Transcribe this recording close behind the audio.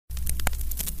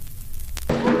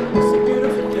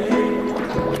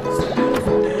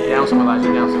some Elijah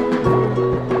Nelson.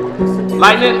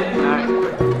 Lighten it. All right.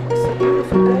 It's a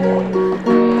beautiful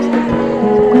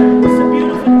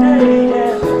day,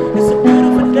 yeah. It's a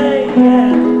beautiful day,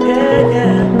 yeah. Yeah,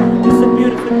 yeah. It's a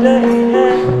beautiful day,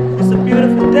 yeah. It's a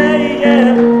beautiful day,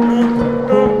 yeah.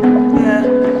 Yeah.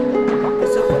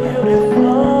 It's a beautiful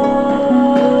day.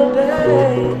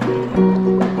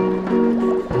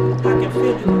 I can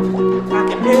feel it. I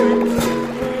can hear it.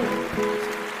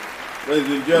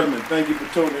 Ladies and gentlemen, thank you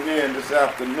for tuning in this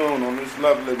afternoon on this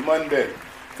lovely Monday.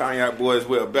 Cognac Boys,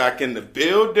 we're back in the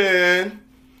building.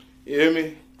 You hear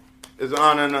me? It's an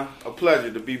honor and a pleasure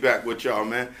to be back with y'all,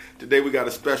 man. Today we got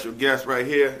a special guest right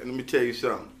here, and let me tell you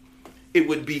something. It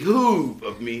would behoove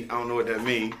of me, I don't know what that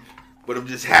means, but I'm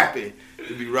just happy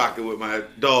to be rocking with my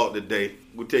dog today.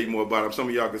 We'll tell you more about him. Some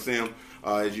of y'all can see him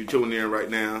as you tune in right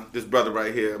now. This brother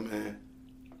right here, man.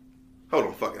 Hold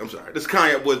on, fuck it, I'm sorry. This is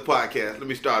Cognac Boys Podcast. Let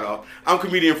me start off. I'm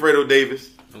comedian Fredo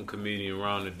Davis. I'm comedian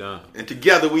Ron the Don. And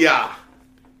together we are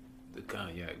The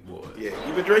Cognac Boys. Yeah,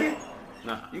 you been drinking?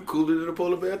 Nah. You cooler than a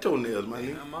polar bear toenails, my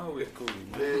nigga. I'm always cool.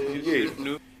 Yeah.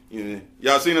 Yeah.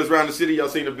 Y'all seen us around the city? Y'all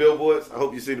seen the billboards? I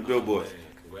hope you seen the billboards.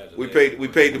 We paid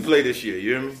to play this year,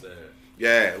 you hear me?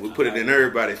 Yeah, we put it in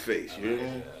everybody's face, you hear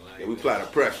me? Yeah, we apply the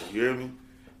pressure, you hear me?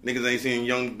 Niggas ain't seen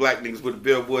young black niggas with the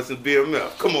billboards since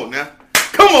BMF. Come on now.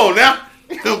 Come on now.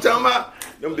 You know what I'm talking about?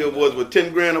 Them billboards were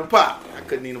 10 grand a pop. I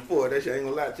couldn't even afford that shit. I ain't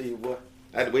gonna lie to you, boy.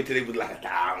 I had to wait till they was like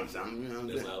 1,000 something. You know what I'm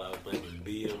saying? That's all I was thinking,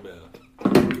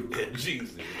 BMF.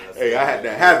 Jesus. Hey, I had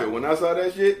to have it. When I saw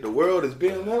that shit, the world is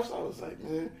BMF, so I was like,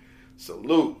 man,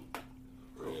 salute.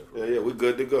 Yeah, we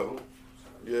good to go.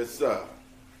 Yes, sir.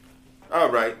 All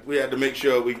right, we had to make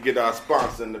sure we get our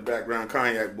sponsor in the background,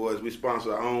 Cognac Boys. We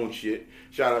sponsor our own shit.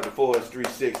 Shout out to Forest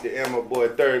 360 and my boy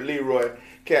Third Leroy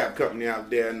Cab Company out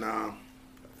there. And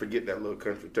forget that little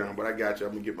country term, but I got you.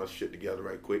 I'm going to get my shit together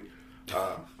right quick.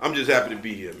 I'm just happy to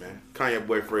be here, man. Cognac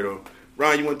Boy Fredo.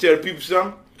 Ron, you want to tell the people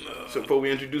something? So before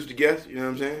we introduce the guests, you know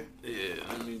what I'm saying? Yeah,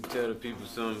 let me tell the people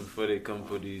something before they come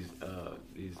put these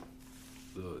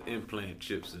little implant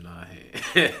chips in our hand.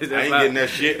 I ain't getting that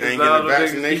shit. I ain't getting the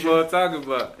vaccination. People are talking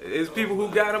about. It's people who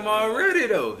got them already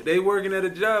though. They working at a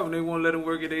job and they won't let them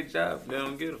work at their job. They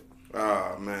don't get them.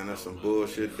 Oh man, that's some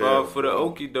bullshit. Fall for the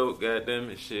okie doke, goddamn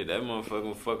it, shit. That motherfucker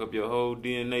will fuck up your whole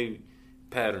DNA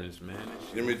patterns, man.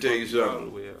 Let me tell you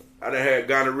something. I done had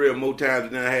gonorrhea more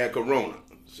times than I had corona.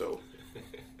 So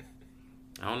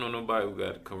I don't know nobody who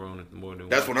got corona more than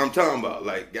that's one. what I'm talking about.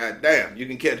 Like, goddamn, you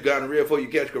can catch gonorrhea before you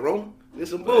catch corona?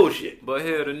 It's some bullshit. But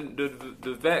hell,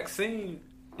 the vaccine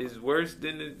is worse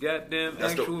than the goddamn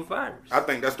actual virus. I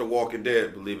think that's the Walking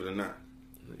Dead, believe it or not.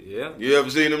 Yeah. You ever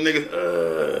seen them niggas?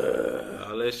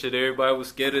 All that shit, everybody was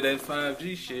scared of that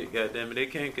 5G shit. Goddamn it, they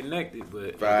can't connect it.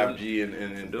 But 5G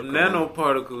and them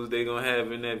nanoparticles they gonna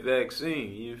have in that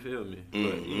vaccine. You feel me? Mm-hmm.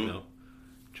 But you know,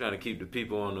 trying to keep the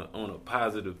people on a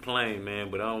positive plane, man.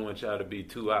 But I don't want y'all to be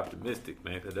too optimistic,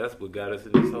 man, because that's what got us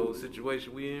in this whole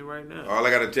situation we in right now. All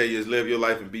I gotta tell you is live your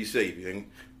life and be safe. And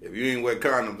if you ain't wear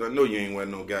condoms, I know you ain't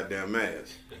wearing no goddamn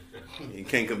mask. You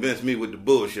can't convince me with the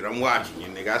bullshit. I'm watching you,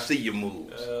 nigga. I see your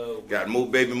moves. Got more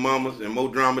baby mamas and more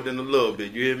drama than a little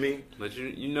bit. You hear me? But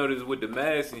you notice with the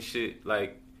mask and shit,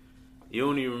 like, you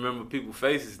don't even remember people's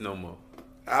faces no more.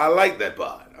 I like that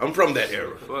part. I'm from that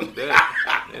era. Fuck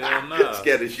that. Hell nah.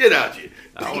 Scared the shit out you.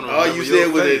 All you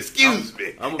said was, excuse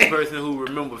me. I'm a person who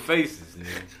remember faces,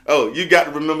 nigga. Oh, you got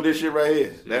to remember this shit right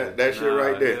here. That shit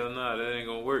right there. Hell nah, that ain't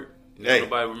gonna work. Hey.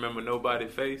 Nobody remember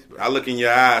nobody's face, bro. I look in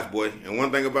your eyes, boy. And one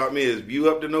thing about me is if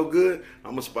you up to no good,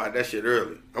 I'm going to spot that shit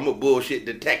early. I'm a bullshit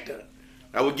detector.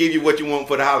 I will give you what you want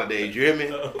for the holidays. You hear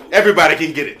me? Everybody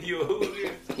can get it.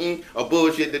 You A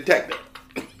bullshit detector.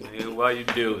 Man, why you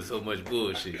deal with so much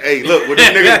bullshit? Hey, look, when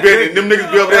them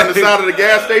niggas be up there on the side of the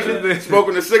gas station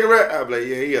smoking a cigarette, I'll be like,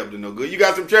 yeah, he up to no good. You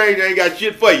got some change, I ain't got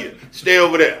shit for you. Stay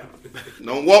over there.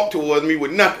 Don't walk towards me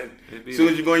with nothing. As soon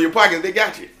as you go in your pockets, they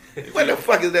got you. What the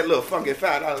fuck is that little funky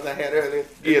 $5 I had earlier?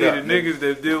 Get up. The niggas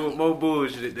that deal with more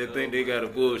bullshit that think they got a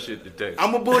bullshit detector.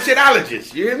 I'm a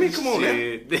bullshitologist. You hear me? Come on,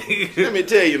 man. Let me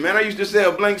tell you, man. I used to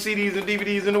sell blank CDs and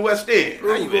DVDs in the West End.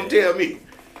 How you gonna tell me?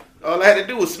 All I had to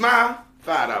do was smile.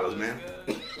 $5, man.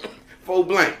 4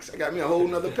 blanks. I got me a whole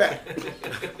nother pack. got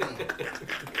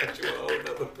you a whole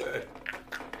nother pack.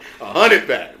 100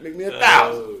 pack. Make me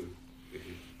 1,000.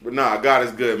 But nah, God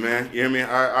is good, man. You hear me?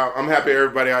 I'm happy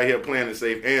everybody out here playing it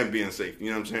safe and being safe.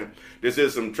 You know what I'm saying? This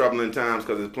is some troubling times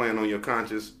because it's playing on your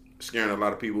conscience, scaring a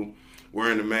lot of people.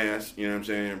 Wearing the mask, you know what I'm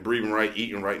saying? Breathing right,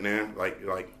 eating right now. Like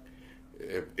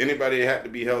if anybody had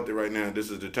to be healthy right now, this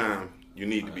is the time You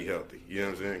need to be healthy. You know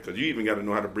what I'm saying? Because you even got to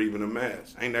know how to breathe in a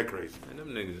mask. Ain't that crazy? Man, them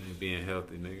niggas ain't being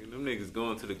healthy, nigga. Them niggas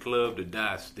going to the club to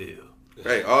die still.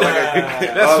 Hey, all I got.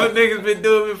 That's what niggas been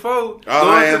doing before. All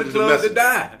I am Going to is the a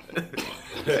club to messenger. die.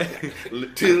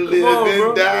 To live on, and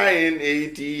bro. die in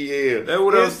ATL. That's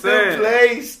what I'm It's saying. the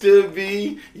place to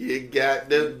be. You got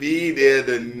to be there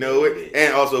to know it.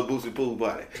 And also Boosie Pool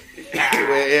Party.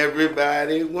 Where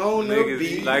everybody wanna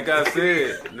be. Niggas, like I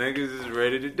said, niggas is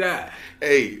ready to die.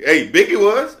 Hey, Biggie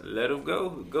was. Let them go.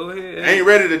 Go ahead. I ain't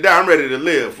ready to die. I'm ready to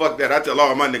live. Fuck that. I tell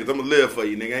all my niggas, I'm gonna live for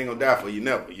you, nigga. I ain't gonna die for you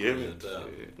never. You hear me? You know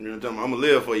what I'm talking about? I'm gonna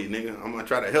live for you, nigga. I'm gonna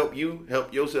try to help you,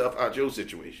 help yourself out your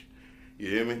situation. You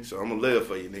hear me? So I'm gonna live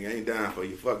for you, nigga. I ain't dying for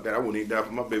you. Fuck that. I wouldn't even die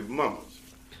for my baby mamas.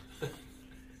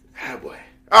 Ah, boy.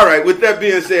 All right. With that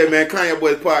being said, man, Kanye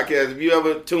Boys Podcast. If you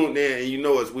ever tuned in and you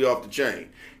know us, we off the chain.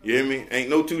 You hear me? Ain't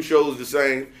no two shows the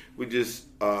same. We just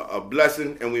a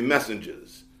blessing and we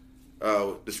messengers.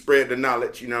 To spread the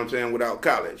knowledge, you know what I'm saying, without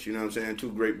college. You know what I'm saying?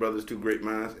 Two great brothers, two great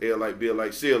minds. L like, Bill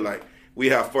like, Seal like. We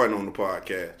have fun on the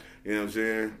podcast. You know what I'm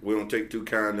saying? We don't take too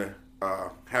kind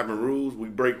of having rules. We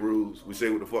break rules. We say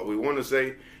what the fuck we want to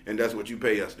say, and that's what you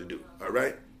pay us to do. All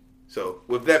right? So,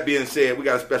 with that being said, we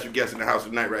got a special guest in the house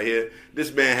tonight right here.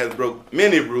 This man has broke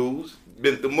many rules,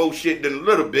 been through more shit than a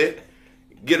little bit.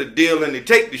 Get a deal and they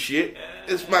take the shit.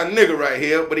 It's my nigga right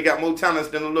here, but he got more talents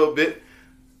than a little bit.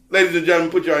 Ladies and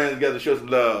gentlemen, put your hands together, show some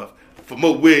love for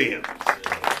Mo Williams.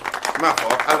 My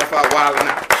fault. I left out wilding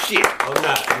out. Shit. Oh,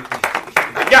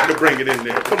 nah. I got to bring it in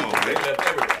there. Come on, man.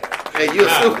 Hey, you're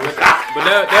a super. But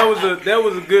that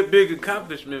was a good big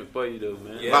accomplishment for you though,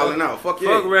 man. Yeah. Wilding out. Fuck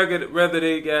Fuck yeah. whether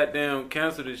they goddamn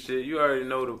cancel this shit. You already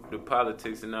know the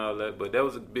politics and all that, but that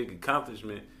was a big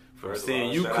accomplishment from First of seeing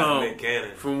all, you shout out to come Nick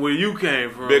Cannon. from where you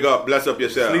came from. Big up. Bless up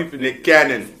yourself. Sleeping Nick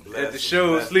Cannon. at the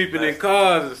show, sleeping in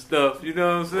cars and stuff. You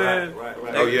know what I'm saying? Right.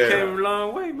 Oh, yeah. Came a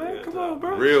long way, man. Yeah, Come on,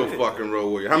 bro. Real Shit. fucking road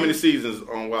warrior. How many seasons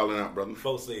on Wilding Out, brother?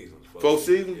 4 seasons. 4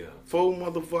 seasons? Yeah. 4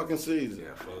 motherfucking seasons.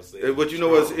 Yeah, 4 seasons. But you know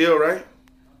what's ill, right?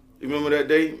 You remember that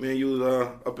day? Man, you was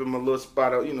up in my little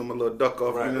spot, out, you know, my little duck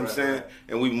off, Right, you know what I'm right, saying? right.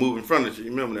 And we moving furniture. You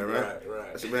remember that, right? Right.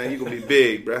 I said, man, you gonna be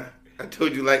big, bruh. I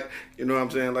told you, like, you know what I'm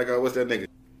saying? Like, what's that nigga?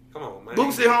 Come on, man.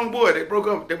 Boosie Homeboy, they broke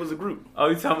up. There was a group. Oh,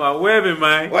 you talking about webbing,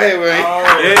 man? Wait.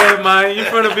 Yeah, man. You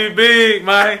finna be big,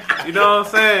 man. You know what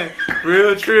I'm saying?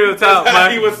 Real trill talk,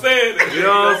 man. He was saying that. You know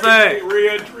what I'm saying?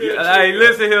 Real. Hey,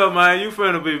 listen here, man. You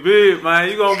finna be big, man.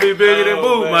 You gonna be bigger than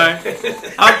Boo, man.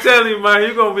 I'm telling you, man.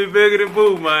 You gonna be bigger than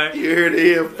Boo, man. You heard it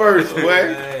here first, boy.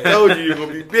 man. Told you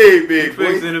gonna be big, boy.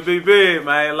 Fixing to be big,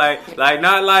 man. Like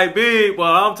not like big,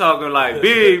 but I'm talking like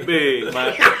big,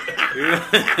 man.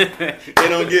 They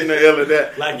don't get no ill of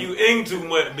that. Like you ain't too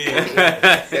much big.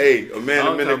 Hey, a man of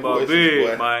I'm many talking about voices, big,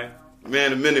 boy. man.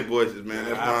 Man of many voices, man.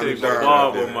 That's I Bonnie take Darn my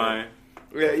out barber, there. man.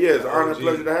 Yeah, it's an honor and OG.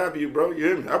 pleasure to have you, bro. You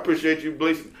hear me? I appreciate you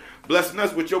blessing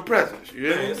us with your presence. You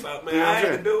hear me? Man, so, man, You know what I I'm had to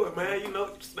saying? do it, man. You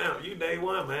know, snap, you day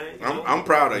one, man. You know? I'm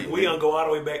proud of you. We man. don't go all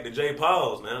the way back to J.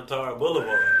 Paul's now, Tar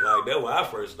Boulevard. Like, that's where I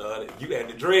first started. You had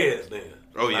the dreads then.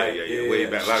 Oh, yeah, Like, yeah. Way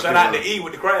back. Like, Shout out to E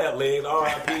with the crab legs,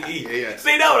 R.I.P.E. Yeah.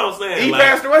 See, that's what I'm saying. He like,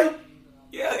 passed away?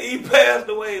 Yeah, he passed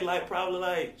away probably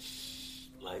like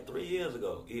 3 years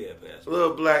ago. He had passed away.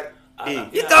 Little black E.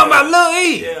 You talking about Lil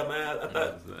E? Yeah, man. I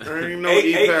thought I didn't even know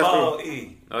E eight passed ball away.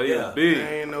 E. Oh, he was big. I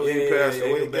didn't know he passed away.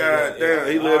 he was God big,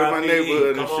 damn, he lived in my R.I.P.E.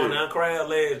 neighborhood and Come on shit. now, crab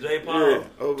legs, J. Paul. Yeah,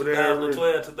 over there.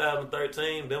 2012,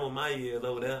 2013, them were my years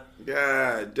over there.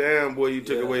 God damn, boy, you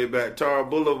took Yeah. it way back. Tar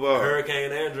Boulevard.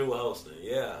 Hurricane Andrew was hosting,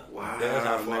 yeah. Wow, That's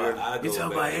how far nigga. I go You talking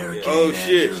back. about Yeah. Hurricane Oh,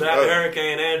 shit. Andrew? Shout out to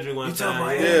Hurricane Andrew one You talking time.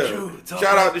 about yeah. Yeah. Andrew, talk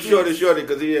Shout out to about Shorty,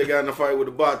 because he had gotten in a fight with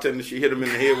the bartender. She hit him in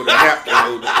the head with a napkin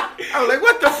holder. I was like,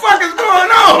 what the fuck is going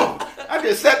on? I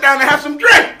just sat down and have some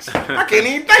drinks. I can't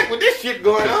even think with this shit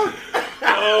going on.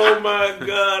 Oh my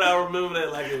God, I remember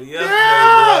that like it was yesterday.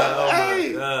 Yeah, bro. Oh hey.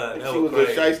 my God, that She was was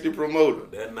crazy. a shiesty promoter.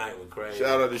 That night was crazy.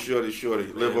 Shout out to Shorty.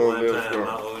 Live Man, on, one live time, my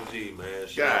strong. OG, man.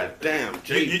 God damn, You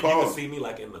J. can Paul. see me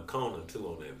like in the corner too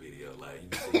on that video. Like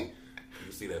you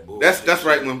can see that bullshit. That's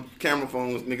right when camera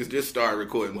phones niggas just start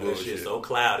recording Well, that bullshit. shit's so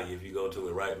cloudy if you go to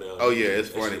it right now. Oh yeah, it's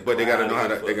That funny, shit but they gotta know how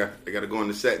to. cloudy as They gotta go in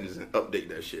the settings and update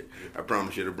that shit. I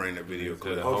promise you to bring that video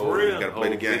clip. the Oh, whole- for real? You gotta play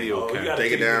the game. video Oh, you cam. gotta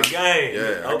Take it teach me down. the game. Yeah,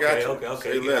 I okay, got you. Okay.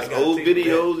 Say You less. gotta Old teach me that.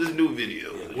 videos is new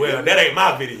videos. Well, that ain't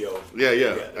my video. Yeah.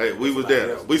 Hey, we was there.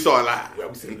 Though. We saw it live Yeah,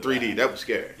 we seen in it 3D. live. That was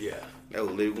scary. Yeah. That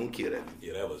was literally gonna kill that.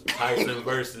 Yeah, that was Tyson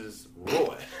versus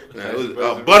Roy. That was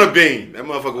Butterbean. That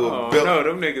motherfucker was Oh built. no,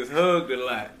 them niggas hugged a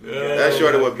lot. That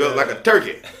shorty was built like a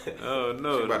turkey. Oh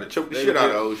no, She about to choke the They shit out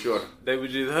of was- old shorty. They were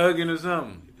just hugging or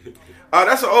something. Oh,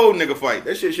 that's an old nigga fight.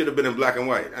 That shit should have been in black and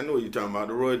white. I know what you're talking about.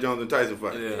 The Roy Jones and Tyson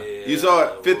fight. Yeah. You saw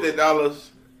it, $50.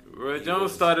 Roy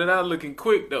Jones started out looking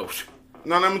quick though.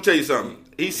 No, let me tell you something.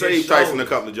 He saved Tyson a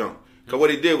couple of jumps. Because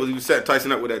what he did was he set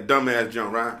Tyson up with that dumbass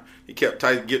jump, right? He kept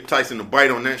get Tyson to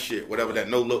bite on that shit, whatever, that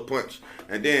no-look punch.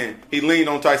 And then he leaned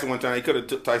on Tyson one time. He could have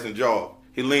took Tyson's jaw.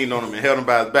 He leaned on him and held him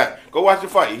by his back. Go watch the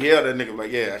fight. He held that nigga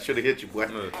like, yeah, I should have hit you, boy.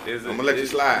 Look, I'm going to let you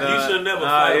slide. You should never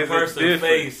fight a it's a person difference.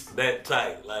 face that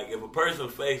tight. Like, if a person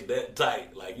face that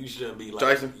tight, like, you shouldn't be like...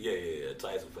 Tyson? Yeah,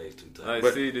 Tyson face too tight. Like,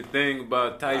 But- see, the thing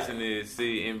about Tyson is,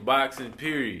 in boxing,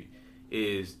 period,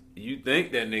 is you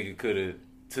think that nigga could have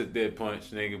took that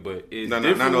punch, nigga, but it's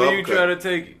different when you try to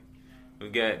take it.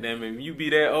 But goddamn it, you be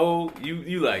that old,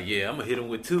 you like, yeah, I'm gonna hit him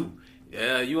with two.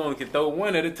 Yeah, you only can throw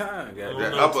one at a time. I don't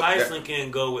Goddamn. know, Tyson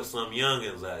can go with some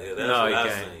youngins out here. That's No, what he I'm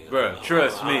can't. saying. Bruh,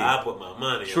 trust me. I put my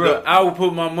money True, I would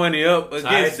put my money up against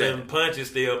Tyson that. punch is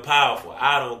still powerful.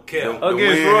 I don't care. The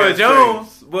Against wind Roy has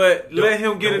Jones, but let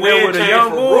him get the in there wind with a changed young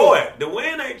for bull. Roy. The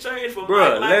wind ain't changed for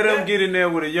Bruh, Mike like let that. him get in there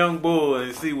with a young bull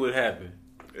and see what happens.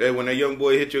 Hey, when that young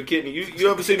boy hit your kidney, you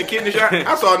ever seen a kidney shot?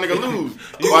 I saw a nigga lose.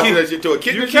 Watching that shit to a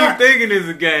kidney You keep shot. thinking it's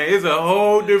a game. It's a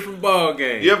whole different ball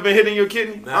game. You ever been hitting your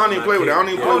kidney? Not I don't even my play with it. I don't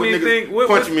kidney. even play with I don't niggas even think-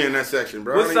 punching me in that section,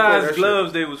 bro. I What don't even play size that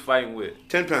gloves they was fighting with? shit.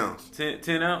 10 pounds.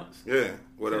 10 ounce? Yeah,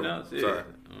 whatever. 10 ounce? Yeah. Sorry.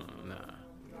 Nah.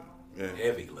 Yeah.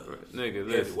 Heavy gloves. Nigga, Heavy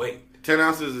listen. weight. 10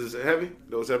 ounces is heavy?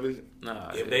 Those heavy?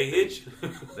 Nah. If they hit you,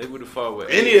 They would have fought with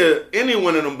Any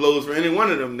one of them blows for any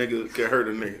one of them niggas can hurt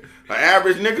a nigga. An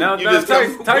average nigga, Now- you now just tell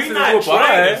Tyson- me. Tyson we not whoop our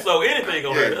training, ass. so anything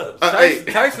gonna hurt us. Hey,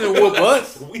 Tyson whoop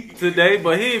us We- today,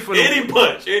 but he ain't finna. Any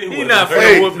punch, anyone. He not hurt. finna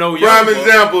hey, whoop no young prime boy.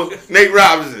 example, Nate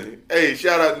Robinson. Hey,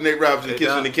 shout out to Nate Robinson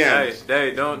kissing the canvas.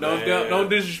 Hey, don't Man.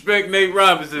 disrespect Nate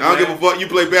Robinson. I don't man. give a fuck. You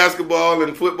play basketball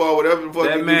and football, whatever the fuck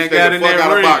That you man do, stay got the in fuck that out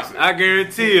of ring. boxing. I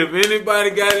guarantee if anybody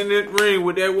got in that ring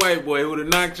with that white boy, he would have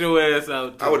knocked your ass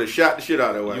out. Too. I would have shot the shit out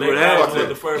of that white You would boy. have. Fuck Robinson was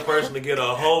that. the first person to get a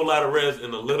whole lot of rest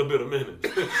in a little bit of minutes.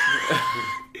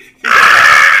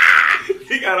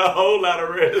 He got a whole lot of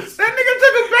rest. That nigga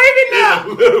took a baby now. In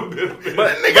a little bit of minutes.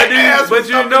 That nigga ass was But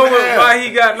you up know in the ass. why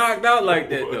he got knocked out like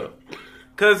that though?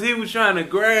 Cause he was trying to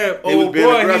grab He was old being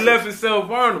boy. He aggressive. left himself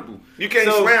vulnerable. You can't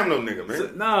So- slam no nigga, man. So,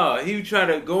 nah, he was trying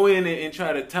to go in and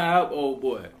try to tie up old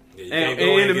boy. Yeah, you and can't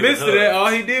go in the and midst give of a that, hug.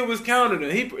 all he did was counter them.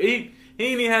 He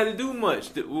ain't even had to do much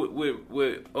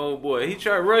with old boy. He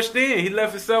rushed in. He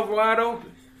left himself wide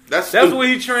open. That's That's what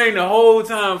he trained the whole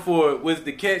time for, was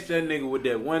to catch that nigga with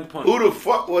that one punch. Who the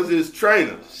fuck was his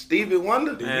trainer? Stevie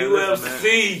Wonder? The Man, listen,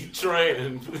 UFC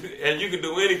training, and you can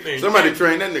do anything. Somebody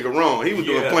trained that nigga wrong. He was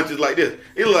doing Yeah. punches like this.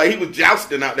 It looked like he was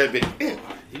jousting out that bitch.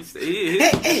 His That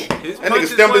nigga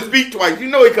punches stamped his wasn't- feet twice. You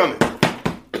know he coming.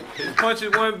 His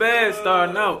punches wasn't bad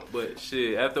starting out, but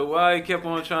shit, after a while he kept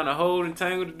on trying to hold and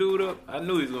tangle the dude up. I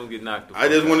knew he was gonna get knocked the I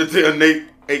just fuck want to tell Nate,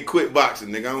 hey, quit boxing,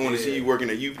 nigga. I don't want to Yeah. see you working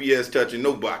at UPS touching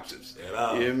no boxers. At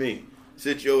all. You hear me?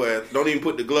 Sit your ass. Don't even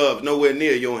put the gloves nowhere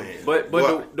near your hand. But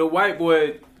Boy, the white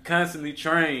boy constantly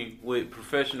trained with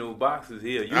professional boxers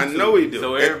here. I know he do.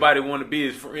 So everybody want to be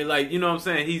his friend. Like, you know what I'm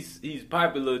saying? He's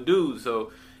popular dude.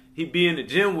 So he be in the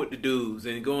gym with the dudes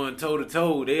and going toe to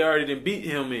toe. They already done beat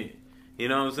him in. You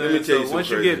know what I'm Let me saying? tell you So some once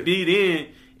you crazy. get beat in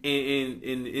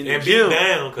the And beat gym,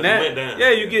 down, 'cause he went down.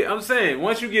 Yeah, you get. I'm saying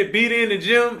once you get beat in the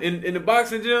gym in the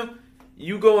boxing gym,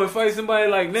 you go and fight somebody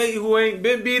like Nate who ain't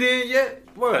been beat in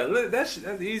yet. Boy, look, that's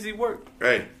easy work.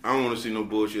 Hey, I don't want to see no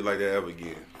bullshit like that ever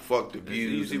again. Fuck the It's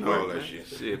views easy and work, all that man. shit.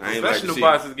 Shit, I ain't like to professional see-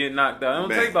 boxers get knocked out. It don't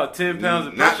Man. take about 10 pounds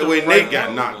of Not the way pressure. Nate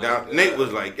got knocked out. Nate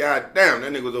was like, God damn,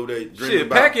 that nigga was over there dreaming Shit,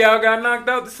 about Pacquiao got knocked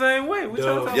out the same way. What The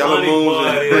y'all talking yellow about? Funny moons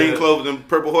part and is- green clothes and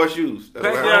purple horseshoes. That's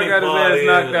what Pacquiao happened. got his part ass is-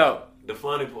 knocked out. The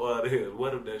funny part is,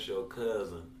 what if that's your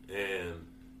cousin and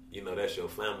you know that's your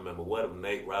family member? What if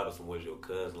Nate Robinson was your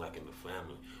cousin, like in the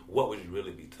family? What would you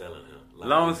really be telling him? Like,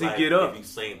 Long as he like, get up. If you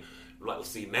seen, like,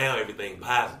 see now everything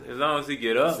positive. As long as he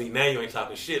get up. See now you ain't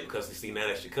talking shit because you see now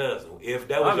that's your cousin. If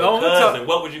that was I'm your only cousin, talk-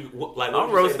 what would you like? What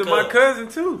I'm would you say to roasting my cousin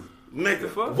too. The Nigga,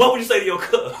 fuck? What would you say to your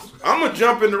cousin? I'm gonna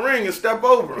jump in the ring and step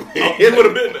over him. It would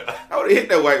have been there. I would have hit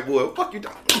that white boy. Fuck you.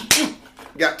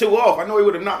 Got two off. I know he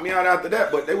would have knocked me out after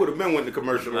that, but they would have been with the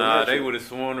commercial. on Nah, that they shit. would have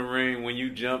sworn the ring when you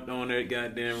jumped on that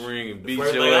goddamn ring and beat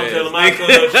First your thing I'm ass. telling my nigga.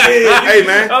 cousin, shit, Hey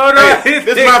man, Oh, no, hey,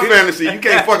 this is my fantasy. You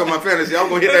can't fuck up my fantasy. I'm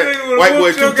gonna hit That that nigga would've white boy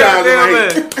whooped 2 your times in my goddamn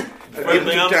head. ass. Hit First him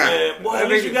thing 2 I'm times. saying, boy, That at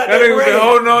least you nigga, got that that nigga been ring.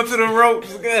 holding on to them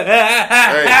ropes.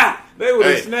 They would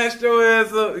have Hey. snatched your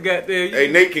ass up. Goddamn.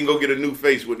 Hey, Nate can go get a new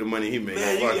face with the money he made.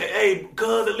 Man, Fuck it. hey,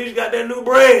 cuz, at least you got that new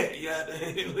bread.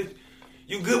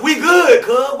 You good? We good,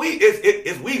 cuz.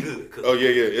 It's we good, cuz. Oh yeah.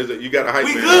 Is it? You got a hype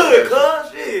We man good, like that.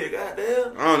 cuz. Shit,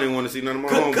 goddamn. I don't even want to see none of my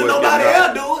homeboys. Could nobody getting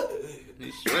else knocked. do it?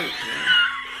 He's straight,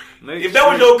 man. If that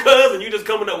was your cousin, you just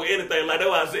coming up with anything like that.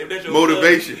 Why I said if that's your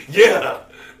Motivation. cousin, yeah.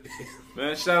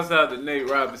 Man, shouts out to Nate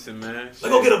Robinson, man. Let's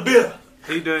go get a beer.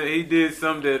 He did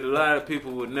something that a lot of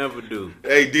people would never do.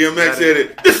 Hey, DMX said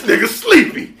it. This nigga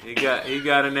sleepy. He got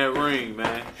in that ring,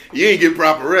 man. You ain't get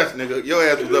proper rest, nigga. Your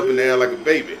ass was up in the air like a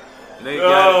baby. Nate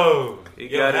got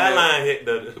it. Your hairline hit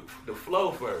the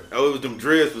flow first. Oh, it was them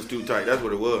dreads was too tight. That's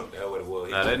what it was. That's what it was.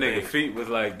 Nah, that nigga feet was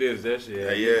like this. That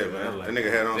shit. Yeah, man. Like, that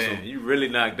nigga had on some. You really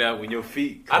knocked out when your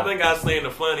feet. I think I seen the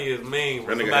funniest meme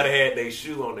when somebody had their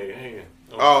shoe on their hand.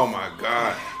 Oh my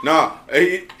God! Nah,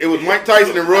 it was Mike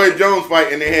Tyson and Roy Jones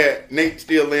fight, and they had Nate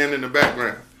still laying in the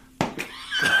background. That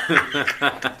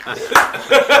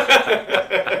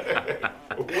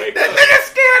nigga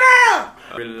still down.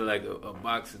 Really like a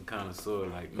boxing connoisseur,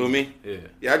 like who me? Yeah,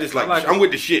 yeah. I just I'm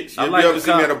with the shits. If you ever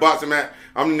see me at a boxing match,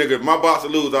 I'm the nigga. If my boxer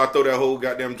lose, I'll throw that whole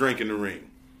goddamn drink in the ring.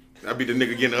 I'll be the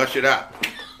nigga getting ushered out.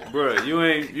 Bruh, you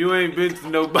ain't been to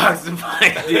no boxing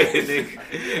fight yet,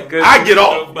 nigga. I get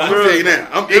off. I'm tell you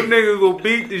now. Them niggas will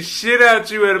beat the shit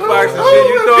out you at a boxing shit.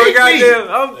 You throw a goddamn.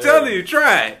 I'm telling you,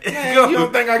 try it. Man, you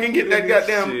don't think I can get that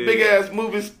goddamn big ass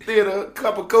movie theater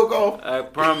cup of Coke off? I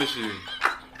promise you.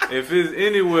 If it's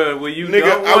anywhere where you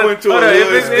anywhere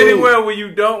where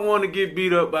you don't want to get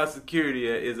beat up by security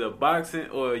at, is a boxing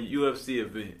or a UFC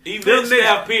event. Even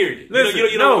style period. Listen,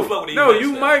 you don't fuck with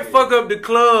you might fuck up the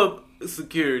club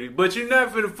security, but you're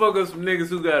not finna fuck up some niggas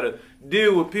who gotta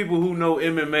deal with people who know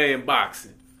MMA and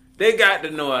boxing. They got to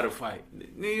know how to fight.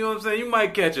 You know what I'm saying? You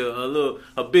might catch a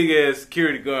big ass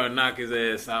security guard and knock his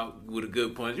ass out with a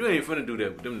good punch. You ain't finna do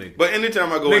that with them niggas. But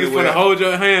anytime I go niggas anywhere, finna hold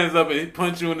your hands up and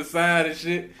punch you on the side and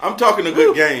shit. I'm talking a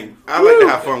good game. I like to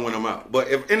have fun when I'm out. But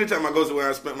if anytime I go somewhere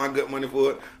I spent my good money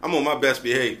for it, I'm on my best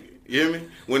behavior. You hear me?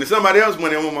 When it's somebody else's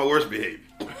money, I'm on my worst behavior.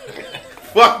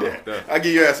 Fuck that. I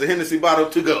give your ass a Hennessy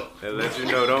bottle to go. That lets you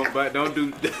know don't get that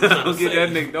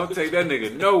nigga. Don't take that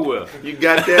nigga nowhere. You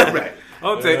got that right.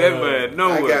 Don't take that man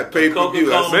nowhere. I got pay-per-view.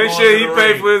 Make sure he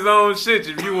pay for his own shit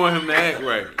if you want him to act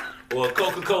right. Or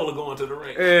Coca-Cola going to the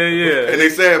ring. Yeah. And they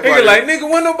said, nigga like, nigga,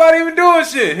 wasn't nobody even doing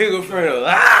shit. He go Fredo.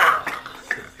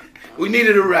 We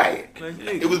needed a riot. Like,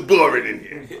 it was boring in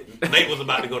here. Nate was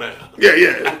about to go down. Yeah,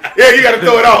 you got to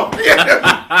throw it off.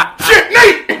 Yeah. Shit,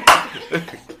 Nate.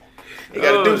 You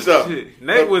got to do something. Shit.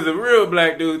 Nate was a real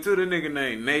black dude too. The nigga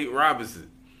named Nate Robinson.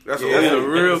 That's a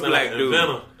real black dude.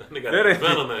 That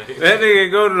nigga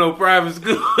ain't go to no private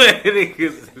school. That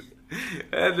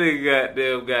nigga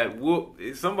goddamn got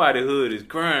whooped. Somebody hood is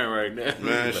crying right now.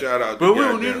 Man, shout out to but we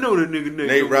don't even know that nigga name.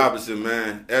 Nate Robinson,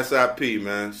 man. SIP,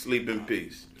 man. Sleep in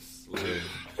peace.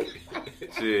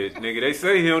 Shit, nigga, they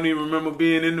say he don't even remember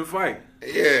being in the fight.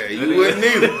 Yeah, you wouldn't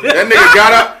either. That nigga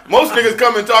got up. Most niggas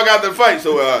come and talk out the fight.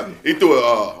 So he threw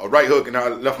a right hook and I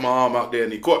left my arm out there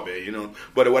and he caught me, you know.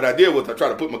 But what I did was I tried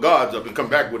to put my guards up and come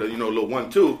back with a little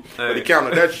 1-2. Hey. But he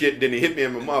countered that shit. Then he hit me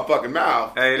in my motherfucking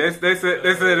mouth. Hey, they said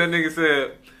that nigga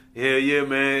said, hell yeah,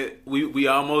 man. We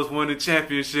almost won the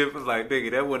championship. I was like, nigga,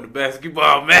 that wasn't a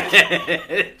basketball match.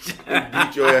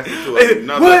 Beat your ass into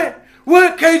another.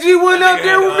 What? KG went out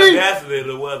there with me?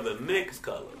 It was the Knicks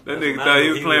color. That nigga thought he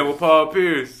was playing with Paul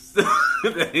Pierce.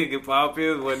 That nigga Paul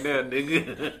Pierce wasn't there,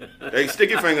 nigga. Hey,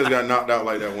 Sticky Fingers got knocked out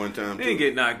like that one time, too. He didn't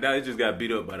get knocked out. He just got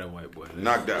beat up by that white boy.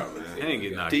 Knocked out, man. He didn't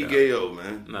get knocked TKO,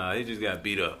 man. Nah, he just got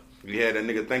beat up. He had that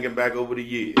nigga thinking back over the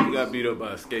years. He got beat up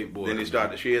by a skateboard. Then he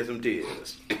started to shed some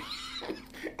tears.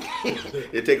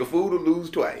 It take a fool to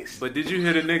lose twice. But did you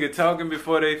hear the nigga talking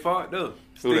before they fought, though?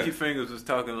 Sticky Fingers was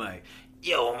talking like,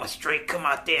 yo, I'ma straight come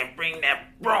out there and bring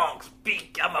that Bronx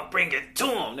beat. I'ma bring it to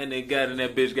him. Then they got in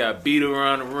that bitch, got beat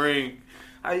around the ring.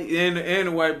 And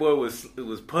the white boy was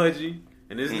pudgy.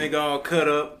 And this nigga all cut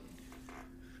up.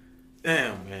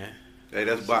 Damn, man. Hey,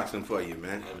 that's boxing for you,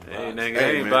 man. Hey, nigga,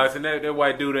 ain't boxing. That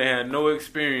white dude that had no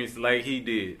experience like he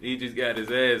did. He just got his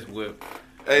ass whipped.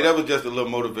 Hey, that was just a little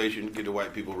motivation to get the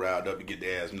white people riled up to get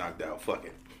their ass knocked out. Fuck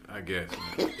it. I guess.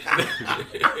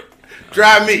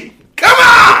 Try me. Come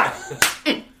on!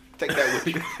 Take that with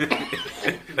you.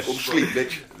 Go to sleep,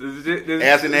 bitch.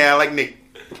 Ass in the air like Nick.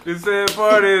 The sad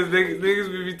part is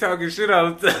niggas be talking shit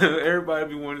all the time. Everybody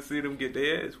be wanting to see them get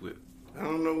their ass whipped. I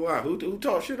don't know why. Who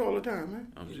talk shit all the time, man?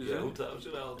 Who talk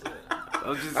shit all the time?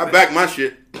 I back my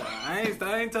shit. I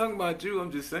ain't talking about you.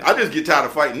 I'm just saying. I just get tired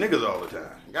of fighting niggas all the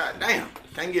time. God damn.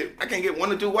 I can't get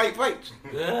 1 or 2 white fights.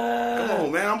 Come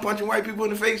on, man. I'm punching white people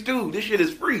in the face too. This shit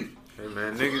is free. Hey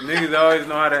man, niggas always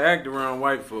know how to act around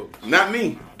white folks. Not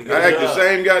me. I act the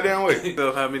same goddamn way.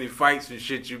 So how many fights and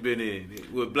shit you been in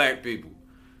with black people?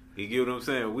 You get what I'm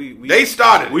saying? We they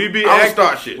started. We be I don't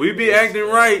start shit. We be acting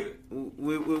right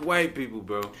with white people,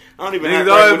 bro. I don't even act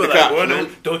right with the cops.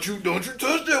 Don't you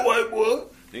touch that white boy.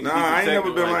 Nah, I ain't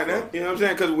never been like that. You know what I'm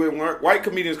saying? Because when white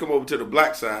comedians come over to the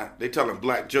black side, they telling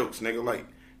black jokes, nigga. Like,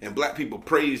 and black people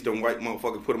praise them white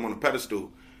motherfuckers, put them on a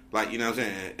pedestal. Like, you know what I'm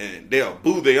saying? And they'll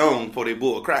boo their own before they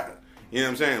boo a cracker. You know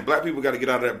what I'm saying? Black people got to get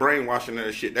out of that brainwashing of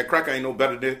that shit. That cracker ain't no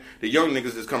better than the young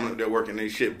niggas that's coming up there working their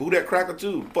shit. Boo that cracker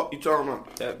too. Fuck you talking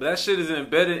about? That shit is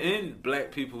embedded in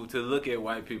black people to look at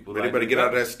white people. But they better get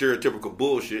out of that stereotypical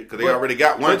bullshit because they already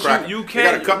got one cracker. You they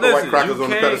got a couple of white crackers on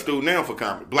the pedestal now for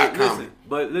comedy. Black comedy.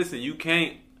 But listen, you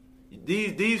can't.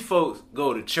 These folks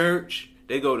go to church.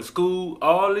 They go to school.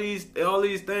 All these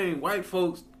things. White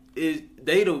folks is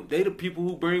they the people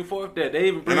who bring forth that. They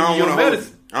even bring you your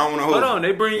medicine. I don't want to hold. Hold on,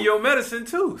 they bring you your medicine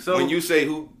too. So when you say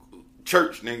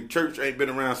church, nigga, church ain't been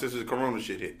around since the corona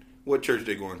shit hit. What church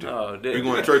they going to? We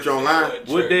going to church online?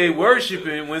 What they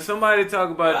worshiping? When somebody talk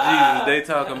about Jesus,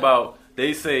 they talking about,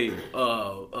 they say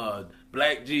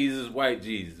black Jesus, white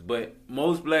Jesus. But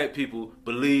most black people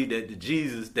believe that the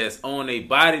Jesus that's on their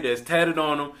body, that's tatted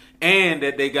on them, and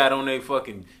that they got on their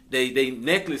fucking they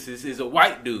necklaces is a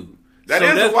white dude. That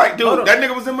is a white dude. That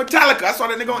nigga was in Metallica. I saw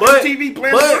that nigga on MTV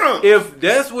playing drums. If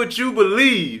that's what you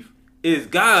believe is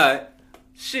God,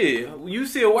 shit, you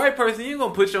see a white person, you ain't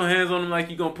gonna put your hands on them like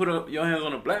you gonna put your hands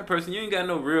on a black person. You ain't got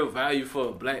no real value for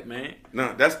a black man.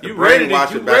 No, that's the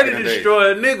brainwashing back in the day. You ready to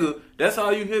destroy a nigga. That's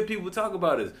all you hear people talk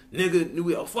about is,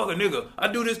 nigga, fuck a nigga. I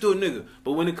do this to a nigga.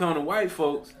 But when it comes to white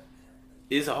folks,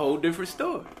 it's a whole different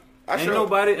story.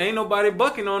 Ain't nobody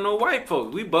bucking on no white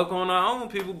folks. We buck on our own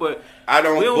people, but I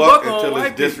don't buck until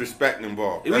there's disrespect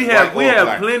involved. We have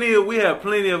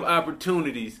plenty of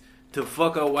opportunities to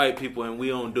fuck up white people, and we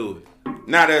don't do it.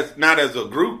 Not as a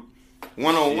group.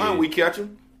 One-on-one, we catch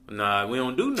them. Nah, we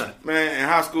don't do nothing. Man, in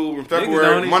high school, in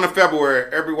February, month of February,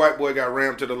 every white boy got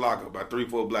rammed to the locker by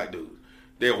 3-4 black dudes.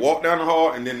 They'll walk down the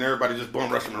hall, and then everybody just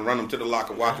bum rush them and run them to the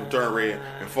locker, watch them turn red,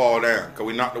 and fall down. Because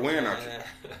we knocked the wind out you.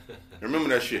 Remember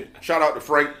that shit. Shout out to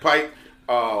Frank Pike,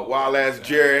 Wild Ass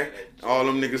Jerry, all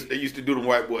them niggas. They used to do them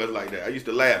white boys like that. I used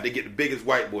to laugh. They get the biggest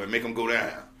white boy and make them go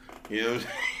down. You know what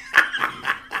I'm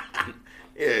saying?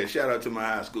 Yeah, shout out to my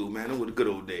high school, man. Them were the good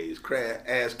old days.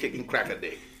 Ass kicking cracker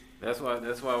day. That's why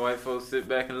white folks sit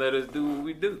back and let us do what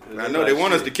we do. I know they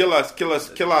want us to kill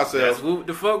ourselves. That's what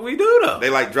the fuck we do though.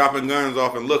 They like dropping guns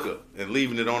off in liquor and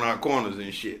leaving it on our corners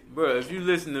and shit. Bro, if you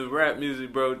listen to rap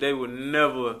music, bro, they would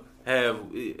never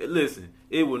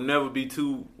it will never be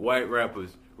two white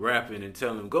rappers rapping and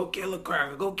telling them, go kill a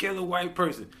cracker, go kill a white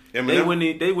person.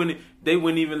 Eminem? They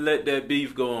wouldn't even let that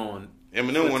beef go on.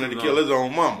 Eminem wanted to kill his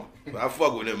own mama. I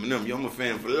fuck with Eminem. I'm a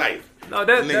fan for life. No,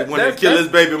 that nigga wanted to kill his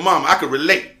baby mama. I could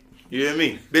relate. You hear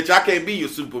me? Bitch, I can't be your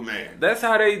Superman. That's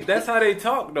how they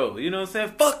talk though. You know what I'm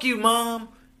saying? Fuck you, mom.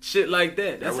 Shit like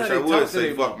that. That's how they talk. I would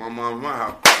say fuck my mom in my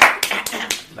house.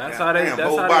 That's how they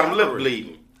whole bottom lip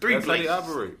bleeding. That's how they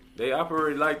operate. They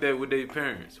operate like that with their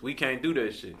parents. We can't do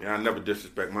that shit. Yeah, I never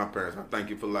disrespect my parents. I thank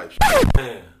you for life.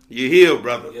 You heal,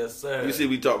 brother. Yes, sir. You see,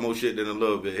 we talk more shit than a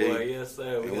little bit. Boy, hey? yes,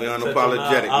 sir. We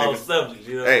unapologetic, all nigga. subjects,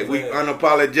 you know hey, we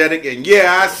unapologetic, and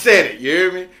yeah, I said it. You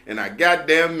hear me? And I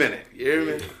goddamn meant it. You hear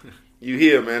me? You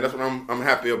here, man. That's what I'm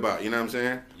happy about. You know what I'm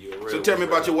saying? So tell me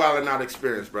about your Wild 'N Out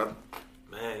experience, brother.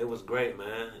 Man, it was great,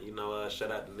 man. You know,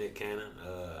 shout out to Nick Cannon.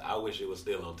 I wish it was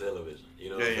still on television. You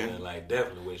know what I'm saying? Like,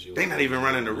 definitely wish it was. They not even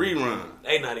running the rerun.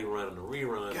 They not even running the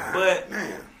rerun. God, but,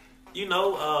 man. You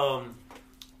know,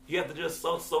 you have to just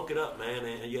soak it up, man.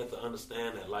 And you have to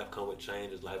understand that life come with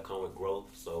changes, life come with growth.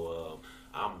 So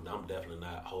I'm definitely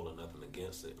not holding nothing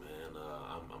against it, man.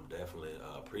 I'm definitely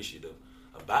appreciative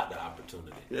about the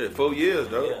opportunity. Yeah, 4 years,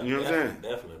 though. Yeah, you know what I'm saying?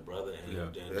 Definitely, brother.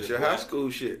 And that's your high school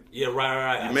shit. Yeah,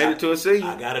 right. You made it to a senior.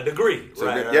 I got a degree. So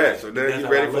right. So then you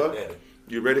ready for it?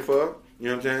 You ready for it? You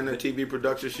know what I'm saying? The TV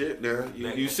production shit. Now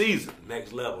you seasoned.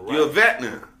 Next level, right? You're a vet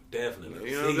now.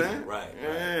 Definitely. You know what I'm saying? Right.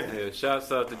 Yeah,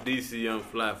 shouts out to DC Young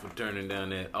Fly for turning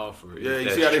down that offer. Yeah, you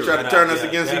see how they try to turn us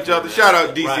against each other? Shout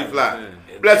out DC Fly. Man.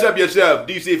 Bless up yourself,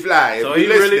 DC Fly. So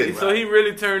he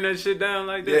really turned that shit down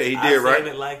like that? Yeah, he did, right? I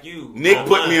it like you. Nick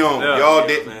put me on. Y'all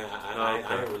didn't. Man, I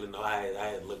didn't really know. I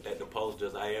had looked at the post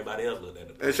just like everybody else looked at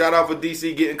the post. And shout out for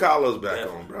DC getting Carlos back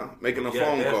on, bro. Making a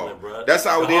phone call. Bro. That's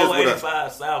how it is with us.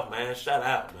 85 South, man. Shout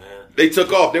out, man. They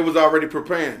took off. They was already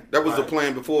preparing. That was the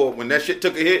plan before. When that shit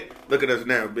took a hit, look at us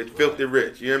now, bitch. Filthy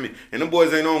rich. You hear me? And them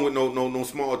boys ain't on with no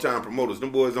small time promoters.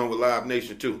 Them boys on with Live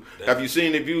Nation too. Have you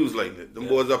seen the views lately? Them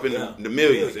boys up in the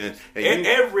millions. And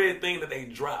everything that they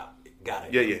drop got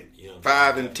it. Yeah. You know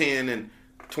 5 and 10 and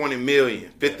 20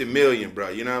 million, 50 million, bro.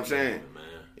 You know what I'm saying?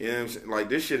 You know what I'm saying? Like,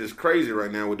 this shit is crazy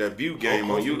right now with that view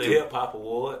game on YouTube. The Hip Hop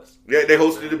Awards. Yeah, they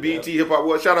hosted the BET Hip Hop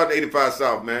Awards. Shout out to 85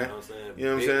 South, man. You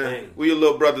know what I'm saying? We your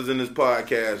little brothers in this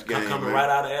podcast game, coming man. right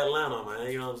out of Atlanta,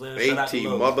 man. You know what I'm saying? AT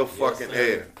motherfucking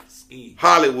air.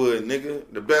 Hollywood, nigga.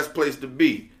 The best place to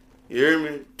be. You hear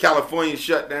me? California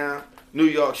shut down. New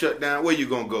York shut down. Where you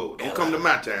gonna go? Don't come to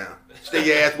my town. Stay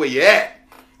your ass where you at.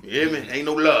 You hear me? Ain't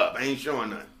no love. I ain't showing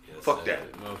nothing. Fuck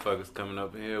that. Motherfuckers coming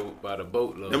up in here by the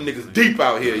boatload. Them niggas deep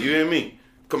out here, you hear me?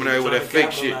 Coming out here with that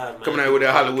fake shit. Coming out here with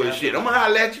that Hollywood shit. I'ma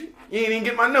holler at you. You ain't even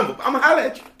get my number. I'ma holler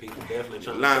at you. People definitely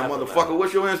trying to lying motherfucker,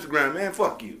 what's your Instagram, man?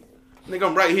 Fuck you. Nigga,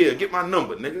 I'm right here. Get my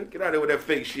number, nigga. Get out there with that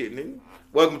fake shit, nigga.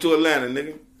 Welcome to Atlanta,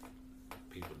 nigga.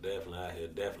 People definitely out here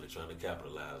definitely trying to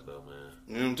capitalize though, man.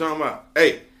 You know what I'm talking about?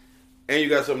 Hey, and you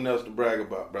got something else to brag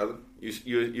about, brother.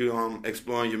 You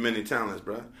exploring your many talents,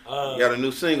 bro. You got a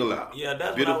new single out. Yeah,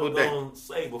 that's Beautiful what I was gonna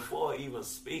say before even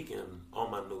speaking on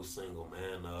my new single,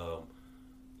 man.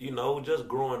 You know, just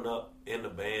growing up in the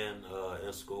band,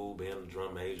 in school, being a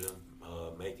drum major,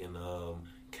 making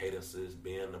cadences,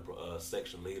 being a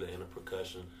section leader in the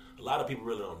percussion. A lot of people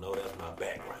really don't know that's my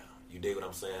background. You dig what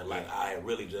I'm saying? Like, I had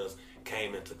really just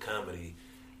came into comedy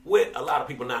with a lot of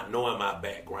people not knowing my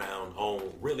background on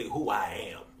really who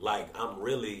I am. Like, I'm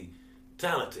really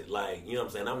talented. Like, you know what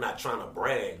I'm saying? I'm not trying to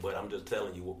brag, but I'm just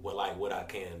telling you what I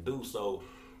can do. So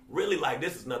really, like,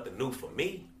 this is nothing new for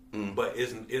me, but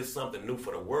it's something new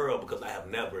for the world because I have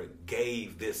never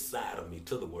gave this side of me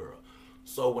to the world.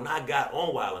 So when I got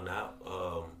on Wild 'N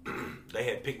Out, they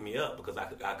had picked me up because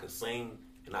I could sing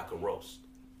and I could roast.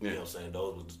 You know what I'm saying?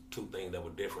 Those were two things that were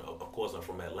different. Of course, I'm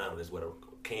from Atlanta. That's where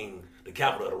the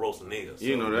capital of the roasting niggas. So,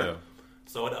 you know that.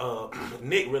 So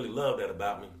Nick really loved that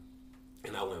about me.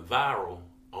 And I went viral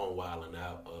on Wild 'N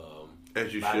Out.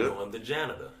 As you by should. doing The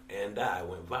Janitor. And I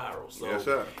went viral. So, yes,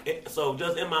 sir. So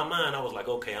just in my mind, I was like,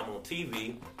 okay, I'm on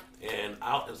TV. And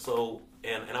I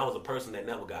was a person that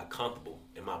never got comfortable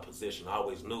in my position. I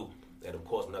always knew that, of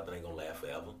course, nothing ain't going to last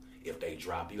forever. If they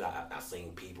drop you, I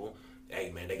seen people. Hey,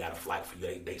 man, they got a flight for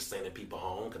you. They sending people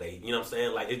home because they, you know what I'm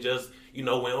saying? Like, it just, we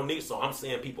don't need. So I'm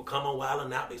seeing people come on Wild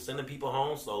 'N Out. They sending people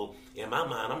home. So in my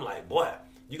mind, I'm like, boy,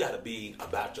 you got to be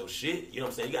about your shit. You know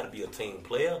what I'm saying? You got to be a team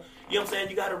player. You know what I'm saying?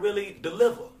 You got to really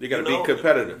deliver. You got to be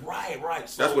competitive. Right.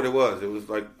 So, that's what it was. It was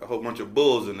like a whole bunch of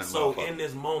bulls in that motherfucker. So in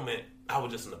this moment, I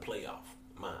was just in the playoff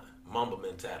mind. Mamba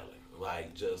mentality.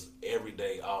 Like, just every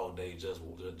day, all day, just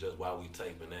while we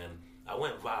taping. And I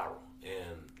went viral.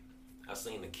 And I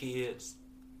seen the kids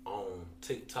on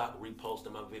TikTok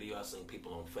reposting my video. I seen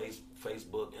people on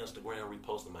Facebook, Instagram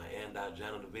reposting my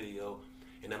Janitor video.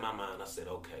 And in my mind, I said,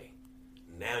 okay,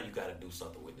 now you got to do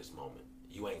something with this moment.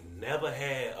 You ain't never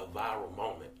had a viral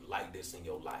moment like this in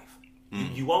your life.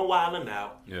 You on Wild 'N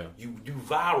Out. Yeah. You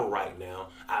viral right now.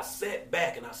 I sat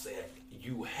back and I said,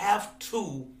 you have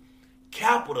to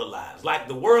capitalize. Like,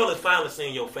 the world is finally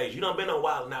seeing your face. You done been on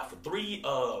Wild 'N Out for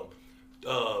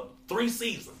three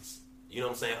seasons. You know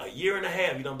what I'm saying? A year and a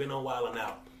half you done been on Wild 'N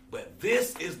Out. But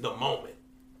this is the moment.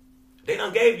 They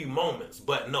done gave you moments,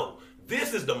 but no.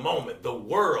 This is the moment. The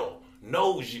world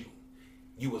knows you.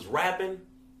 You was rapping,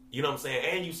 you know what I'm saying?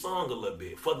 And you sung a little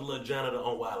bit for the little janitor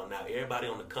on Wild 'N Out. Everybody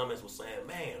on the comments was saying,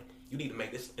 man, you need to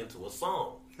make this into a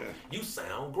song. You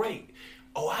sound great.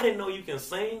 Oh, I didn't know you can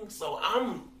sing. So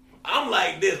I'm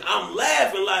like this. I'm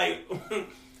laughing like,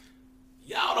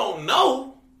 y'all don't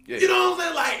know. Yeah. You know what I'm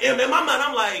saying? Like, in my mind,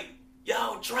 I'm like,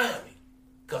 y'all try me.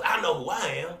 Because I know who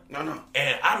I am. No.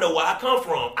 And I know where I come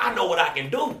from. I know what I can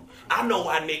do. I know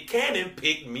why Nick Cannon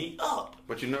picked me up.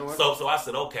 But you know what? So I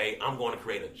said, okay, I'm going to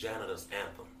create a janitor's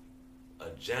anthem. A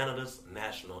janitor's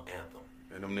national anthem.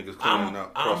 And them niggas cleaning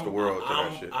up across the world to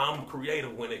that shit. I'm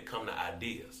creative when it comes to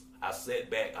ideas. I sat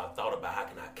back, I thought about how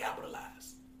can I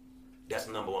capitalize. That's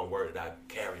the number one word that I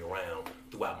carry around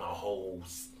throughout my whole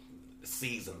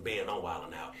season being on Wild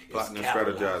 'N Out. Plotting and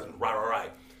strategizing.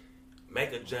 Right.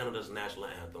 Make a janitor's national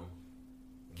anthem.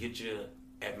 Get your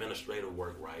administrative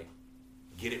work right.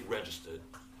 Get it registered.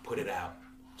 Put it out.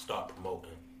 Start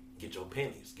promoting. Get your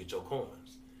pennies. Get your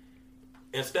coins.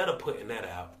 Instead of putting that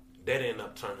out, that ended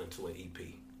up turning into an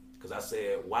EP. Because I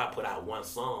said, why put out one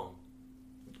song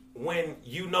when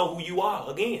you know who you are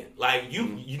again? Like,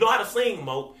 you know how to sing,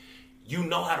 Mo. You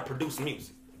know how to produce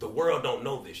music. The world don't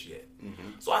know this yet.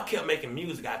 So I kept making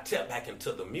music. I tapped back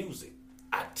into the music.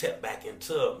 I tapped back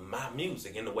into my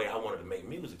music in the way I wanted to make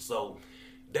music. So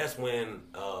that's when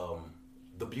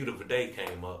The Beautiful Day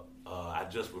came up. I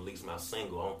just released my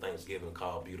single on Thanksgiving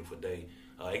called Beautiful Day.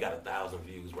 It got 1,000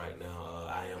 views right now.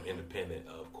 I am independent,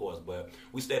 of course, but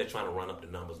we started trying to run up the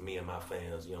numbers, me and my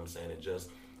fans, you know what I'm saying, and just,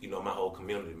 my whole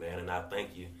community, man, and I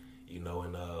thank you,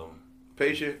 and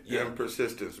Patience and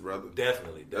persistence, brother.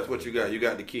 Definitely. That's what you got. You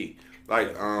got the key.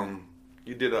 Like,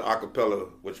 you did an acapella,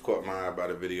 which caught my eye by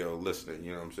the video listening,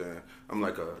 you know what I'm saying? I'm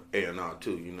like a A&R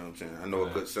too, you know what I'm saying? I know a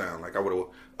good sound. Like, I would have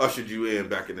ushered you in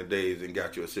back in the days and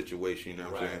got you a situation, you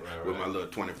know what I'm saying? With my little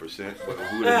 20%. But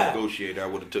if we would have negotiated, I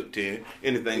would have took 10.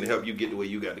 Anything to help you get the way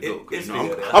you got to go.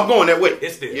 I'm going that way.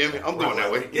 It's still. You hear me? I'm going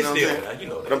that way. You know what I'm saying? You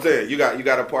know that. But I'm saying, you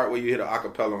got a part where you hit an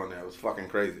acapella on there. It was fucking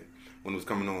crazy when it was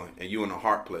coming on. And you and a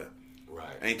harp player.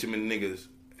 Right. Ain't too many niggas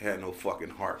had no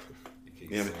fucking harp. You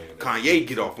know what I mean? Kanye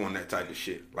get off on that type of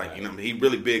shit. Like, you know what I mean? He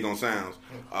really big on sounds.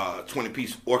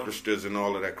 20-piece orchestras and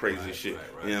all of that crazy shit.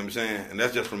 You know what I'm saying? And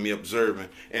that's just from me observing.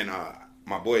 And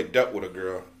my boy dealt with a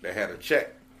girl that had a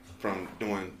check from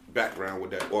doing background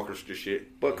with that orchestra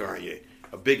shit. But Kanye,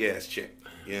 a big ass check.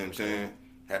 You know what I'm saying?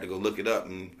 Had to go look it up,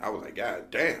 and I was like,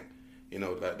 God damn. You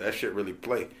know, that shit really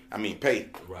pay. Right. You know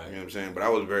what I'm saying? But I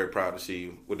was very proud to see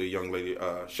you with the young lady.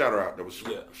 Shout her out that was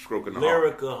stroking the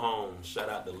heart. Lyrica Holmes. Shout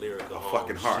out to Lyrica Holmes.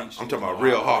 Fucking heart. I'm talking about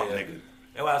real heart, nigga.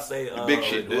 That's why I say the big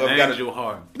shit. The angel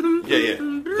heart. Yeah.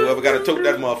 Whoever got to tote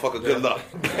that motherfucker, good luck.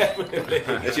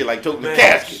 That shit like toting the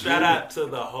casket. Shout out to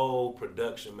the whole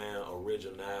production, man.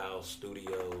 Original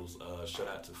Studios. Shout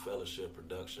out to Fellowship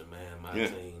Production, man. My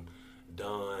team.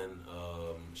 Don.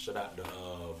 Shout out to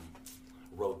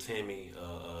Rotimi,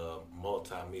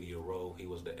 Multimedia Row. He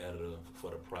was the editor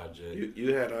for the project.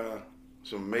 You had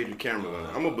some major cameras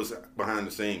on. I'm a behind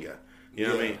the scene guy. You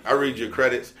know what I mean? I read your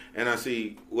credits and I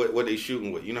see what they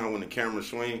shooting with. You know how when the cameras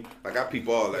swing, like I peep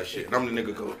all that shit. And I'm the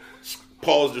nigga go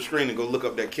pause the screen and go look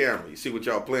up that camera. You see what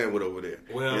y'all playing with over there.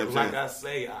 Well, you know like I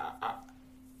say,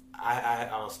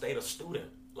 I stayed a student.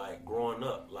 Like growing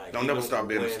up, like don't never stop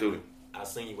being a student. I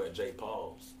seen you at J.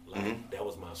 Paul's. Like that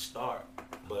was my start,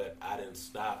 but I didn't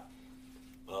stop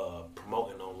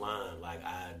promoting online. Like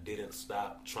I didn't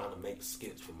stop trying to make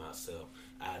skits for myself.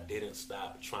 I didn't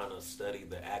stop trying to study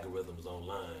the algorithms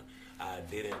online. I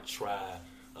didn't try.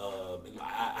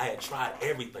 I had tried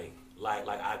everything. Like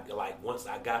once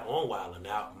I got on Wildin'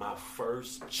 Out, my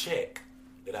first check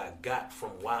that I got from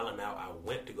Wildin' Out, I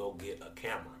went to go get a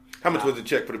camera. How much was the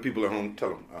check for the people at home? Tell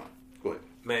them. Go ahead.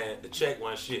 Man, the check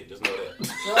wasn't shit. Just know that.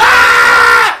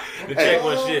 The check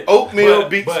wasn't shit. Oatmeal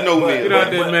beats no meal. Get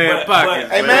out that man's pocket.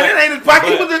 Hey man, it ain't his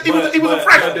pocket. He was a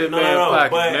freshman. Man,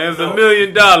 it was $1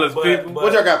 million, people.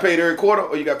 What y'all got paid every quarter,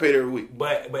 or you got paid every week?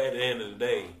 But at the end of the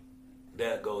day,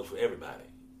 that goes for everybody.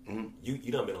 Mm-hmm.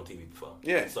 You done been on TV before.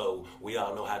 Yeah. So we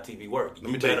all know how TV works.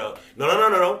 Let me tell you.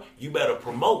 No. You better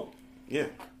promote. Yeah.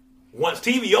 Once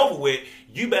TV over with,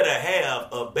 you better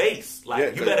have a base.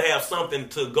 Like you better have something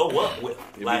to go up with.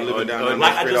 Like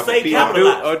I just say,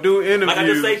 capitalize. Or do interviews. Like I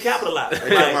just say, capitalize.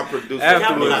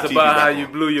 Afterwards about how you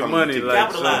blew your money. Like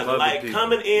capitalize. Like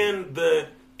coming in the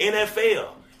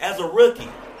NFL as a rookie,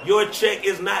 your check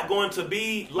is not going to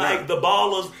be like the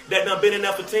ballers that done been in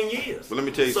there for 10 years. Well, let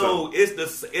me tell you something.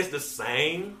 So it's the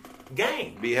same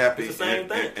game. Be happy it's the same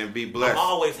thing. And be blessed. I'm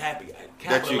always happy.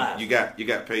 Capitalize. That you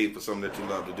got paid for something that you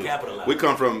love to do. Capitalize. We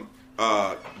come from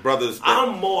brothers.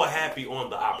 I'm more happy on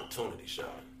the opportunity, Sean.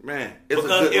 Man,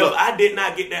 because if I did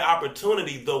not get that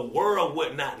opportunity, the world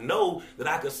would not know that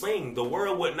I could sing. The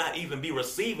world would not even be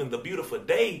receiving the Beautiful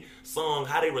Day song,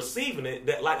 how they receiving it,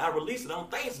 that like I released it on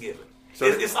Thanksgiving. So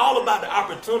it's all about the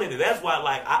opportunity. That's why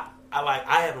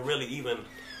I haven't really even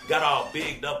got all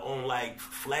bigged up on like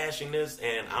flashiness,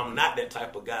 and I'm not that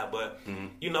type of guy. But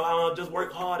I'll just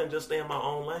work hard and just stay in my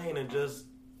own lane and just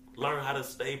learn how to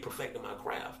stay perfecting my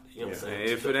craft. You know what I'm saying?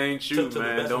 If it ain't you,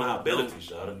 man,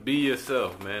 don't be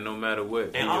yourself, man, no matter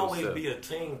what. And always be a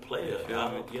team player,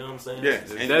 dog. You know what I'm saying? Yeah.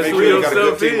 If that's who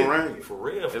yourself is. For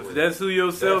real. If that's who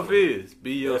yourself is,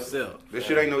 be yourself. This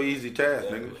shit ain't no easy task,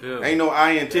 nigga. Ain't no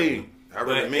INT. I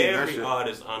really mean that shit. Every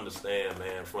artist understand,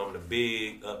 man, from the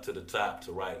big up to the top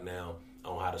to right now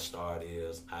on how the start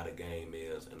is, how the game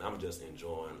is, and I'm just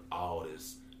enjoying all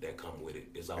this that come with it.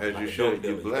 It's all as like you should.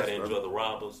 You better enjoy the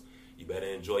robbers. You better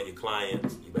enjoy your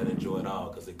clients. You better enjoy it all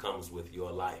because it comes with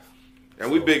your life.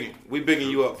 And we bigging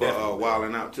you up for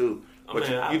Wildin' Out too.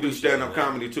 But you do stand up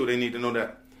comedy too. They need to know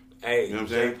that. Hey, you know what I'm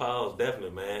saying? J. Paul's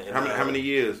definitely, man. And how many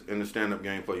years in the stand up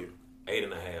game for you?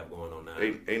 8.5 going on now.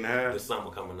 8.5? This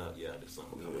summer coming up, this summer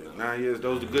coming up. 9 years,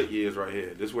 those are the good years right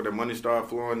here. This is where the money start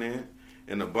flowing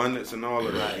in abundance and all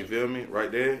of that. You feel me?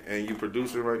 Right there. And you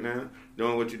producing right now,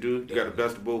 doing what you do. You got the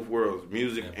best of both worlds.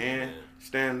 Music and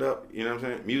stand up. You know what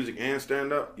I'm saying? Music and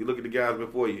stand up. You look at the guys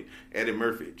before you. Eddie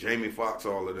Murphy, Jamie Foxx,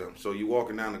 all of them. So you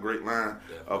walking down the great line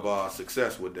of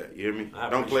success with that. You hear me?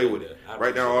 Don't play with it.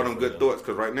 Write down all them good thoughts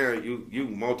because right now you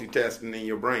multitasking in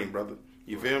your brain, brother.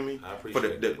 You feel me? I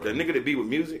appreciate For the nigga that be with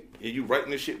music and you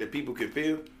writing the shit that people can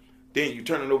feel, then you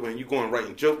turn it over and you going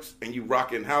writing jokes and you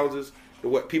rocking houses to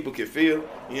what people can feel. You know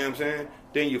what I'm saying?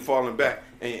 Then you falling back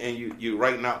and you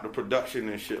writing out the production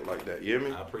and shit like that. You hear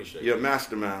me? I appreciate You're that. a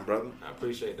mastermind, brother. I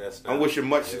appreciate that stuff. I'm wishing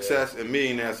much success and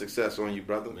millionaire success on you,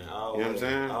 brother. Man, you know what I'm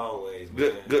saying? Always,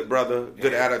 Good brother,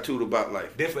 good attitude about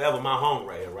life. This forever my home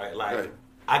right here, right? Like, Right.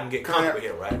 I can get comfortable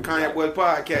here, right? Cognac Boys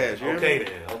Podcast. You hear Okay me?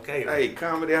 then, okay then. Hey,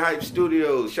 Comedy Hype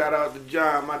Studios. Shout out to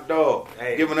John, my dog,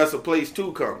 Hey. giving us a place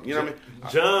to come. You know what I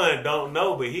mean? John don't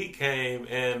know, but he came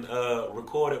and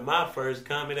recorded my first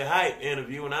Comedy Hype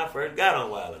interview when I first got on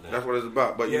Wild 'N Out. That's what it's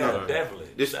about. But Yeah, you know, definitely.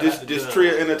 this Shout out to John.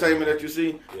 Tria Entertainment that you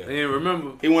see, Yeah. And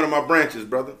remember, he one of my branches,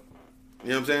 brother. You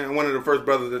know what I'm saying? One of the first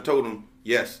brothers that told him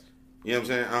yes. You know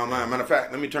what I'm saying? Matter of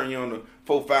fact, let me turn you on to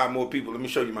 4-5 more people. Let me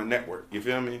show you my network. You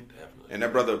feel me? Definitely. And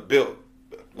that brother built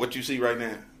what you see right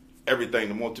now. Everything,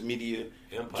 the multimedia,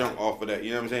 Empire. jump off of that. You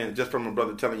know what I'm saying? Just from a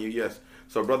brother telling you yes.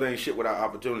 So brother ain't shit without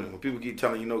opportunity. When people keep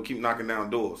telling you no, keep knocking down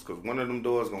doors. Because one of them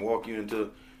doors going to walk you into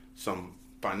some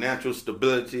financial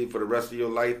stability for the rest of your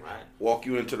life. Right. Walk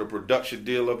you into the production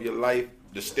deal of your life.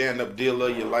 The stand-up deal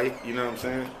of your life. You know what I'm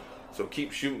saying? So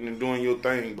keep shooting and doing your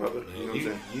thing, brother. You know what I'm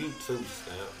saying? You too,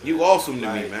 Stamp. You awesome to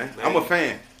Like, me, man. I'm a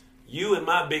fan. You and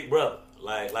my big brother.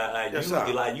 Like Yes, you, sir.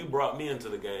 like you brought me into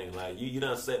the game. Like you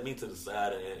done set me to the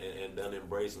side and done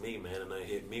embrace me, man, and done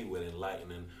hit me with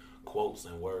enlightening quotes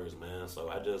and words, man. So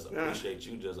I just appreciate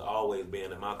you just always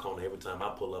being in my corner. Every time I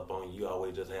pull up on you, you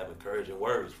always just have encouraging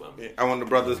words for me. Yeah, I want the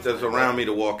brothers that's around me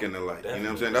to walk in the light. You know what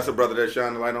I'm saying? That's a brother that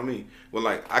shine the light on me. Well,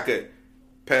 like, I could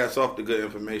pass off the good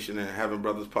information and having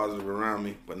brothers positive around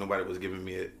me, but nobody was giving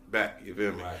me it back. You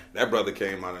feel me? Right. That brother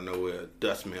came out of nowhere,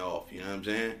 dust me off. You know what I'm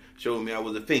saying? Showed me I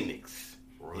was a phoenix.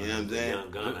 You know what I'm saying?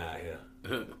 Young gun out here.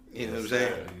 You know what I'm Yes,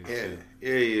 saying? sir.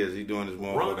 Yeah, he is. He doing his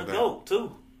Run motherfucking a thing. goat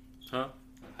too. huh?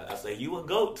 I say you a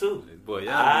goat too. Boy,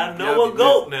 y'all I be- know y'all a be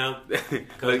goat messing- now. Look,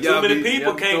 Because y'all too many be- people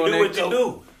y'all be can't throwing do what that you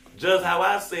goat. do. Just how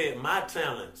I said my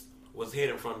talents was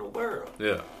hidden from the world.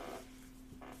 Yeah.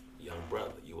 Young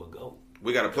brother, you a goat.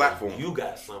 We got a platform. You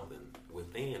got something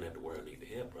within that the world need to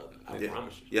hear, brother. I Yeah.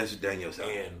 promise you. Yes, Daniel. Son.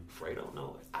 And Frey don't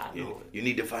know it. I know it. You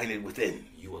need to find it within.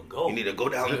 You a goat. You need to go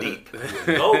down deep.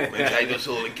 You a goat, man. Drive your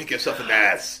soul and kick yourself in the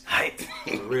ass.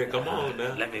 For real, come on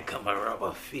now. Let me come around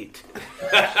my feet.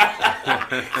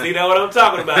 See, that's what I'm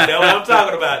talking about. That's what I'm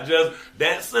talking about. Just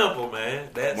that simple, man.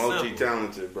 That simple.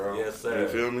 Multi-talented, bro. Yes, sir. You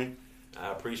feel me?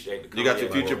 I appreciate the You got your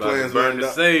comment. future About to plans burn lined the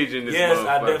up? sage in this Yes,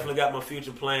 I motherfucker. definitely got my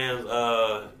future plans.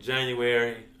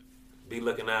 January, be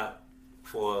looking out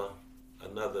for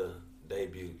another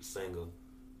debut single.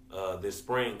 This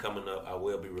spring coming up, I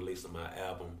will be releasing my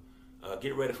album.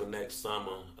 Get ready for next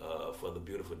summer for the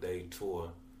Beautiful Day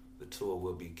tour. The tour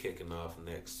will be kicking off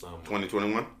next summer.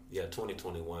 2021? Yeah,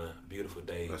 2021 Beautiful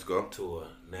Day Let's go. tour,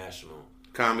 national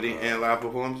Comedy and live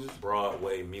performances?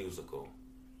 Broadway musical,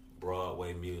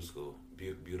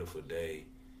 Beautiful Day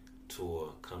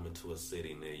tour coming to a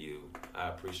city near you. I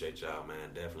appreciate y'all, man.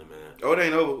 Definitely, man. Oh, it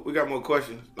ain't over. We got more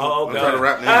questions. Oh, I'm God. trying to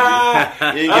wrap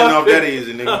now. You ain't getting off that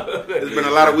easy, nigga. It's been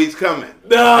a lot of weeks coming.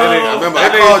 No. I remember I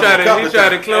That called nigga you a couple he tried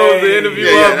to times. close Hey. the interview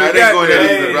Yeah, up. nah, and they got going that.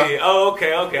 that easy, bro. Hey, oh,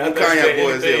 okay. I Them thought you Cognac said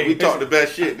boys here. We anything. talk the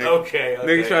best shit, nigga. Okay.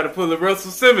 Nigga tried to pull the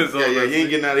Russell Simmons on Yeah, us. you ain't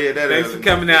getting out of here that Thanks early. for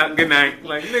coming out. Good night.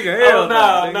 Like, nigga, hell Oh,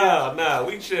 nigga. no.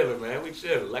 We chilling, man. We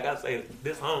chilling. Like I say,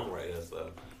 this home right here, so.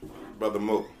 Brother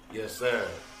Mo, Yes, sir.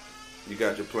 you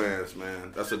got your plans,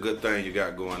 man. That's a good thing you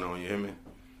got going on, you hear me?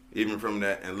 Even from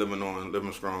that and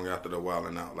living strong after the Wild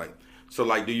 'N Out. Like, so,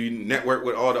 like, do you network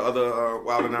with all the other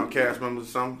Wild 'N Out cast members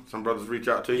or something? Some brothers reach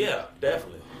out to you? Yeah,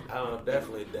 definitely.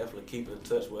 Definitely keep in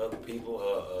touch with other people.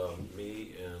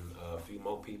 Me and a few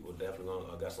more people definitely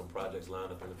gonna got some projects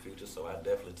lined up in the future. So I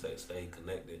definitely stay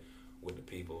connected with the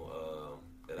people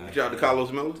that I. Reach out to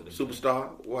Carlos Miller, to the- Superstar,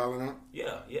 Wild 'N Out.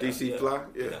 Yeah. DC Fly,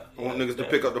 yeah. I want niggas to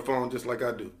pick up the phone just like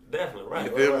I do. Definitely,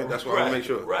 right. You feel right, me? That's why I right, want to make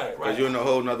sure. Right. Because you're in a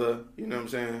whole nother, you know what I'm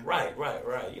saying? Right.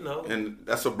 You know. And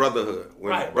that's a brotherhood.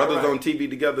 When Right, brothers right. on TV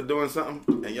together doing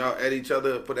something and y'all at each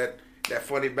other for that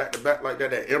funny back to back like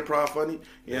that improv funny,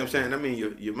 you know what I'm saying? That means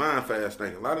your mind fast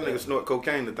thinking. A lot of niggas snort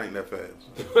cocaine to think that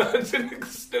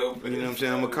fast. Stupid. You know what I'm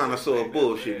saying? I'm a connoisseur of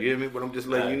bullshit, you hear me? But I'm just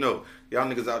letting you know. Y'all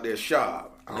niggas out there sharp.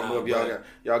 I don't know if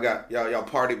y'all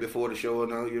partied before the show or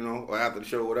no, you know, or after the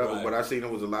show or whatever, Right. but I seen there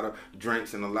was a lot of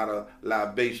drinks and a lot of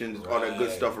libations, all that good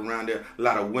Right. stuff around there, a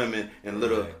lot of women and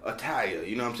little Right. attire.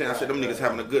 You know what I'm saying? I said them Right, niggas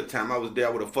right. having a good time. I was there, I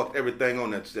would have fucked everything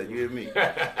on that set, you hear me? You know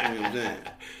what I'm saying?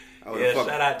 I would've Yeah, fucked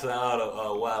shout out to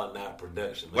all the Wild 'N Out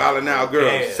production. man. Wild 'N Out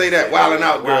girls. Yeah. Say that, Wild 'N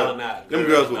Out girls. Wild 'N Out Them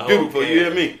girls were the beautiful, whole you hear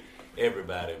cast. me?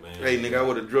 Everybody, man. Hey, nigga, I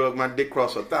would have drugged my dick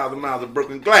across 1,000 miles of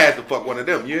broken glass to fuck one of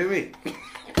them. You hear me?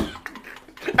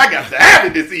 I got to have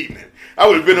it this evening. I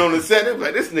would have been on the set. They was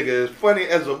like, this nigga is funny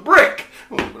as a brick.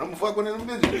 But I'm going to fuck with them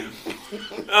bitches.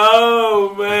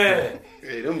 Oh, man.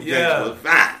 Hey, them bitches was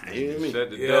fine. You know what I mean?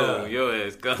 Shut the door when your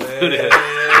ass come through that.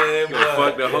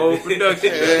 Fuck the whole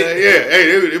production. Yeah.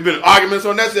 Hey, there been arguments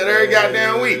on that set every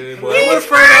goddamn week. He's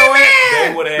Fredo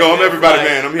at? No, I'm everybody,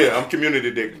 man. I'm here. I'm community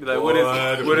dick. Like, what is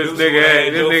nigga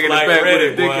at? This nigga in the back with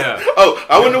his dick out. Oh,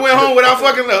 I wouldn't have went home without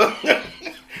fucking love.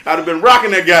 I'd have been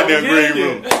rocking that goddamn green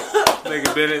room.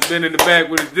 Nigga been in the back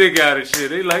with his dick out and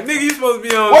shit. They like, nigga, you supposed to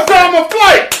be on. What time of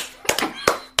flight?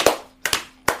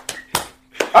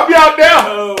 I'll be out there.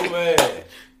 Oh, man.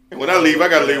 And when I leave, I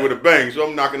gotta leave with a bang. So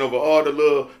I'm knocking over all the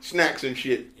little snacks and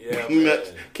shit. Yeah,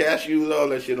 nuts, cashews, all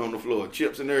that shit on the floor,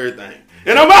 chips and everything.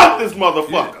 And I'm out this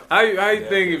motherfucker. How you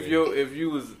think if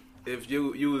you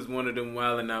was one of them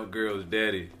wilding out girls'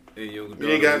 daddy? And your you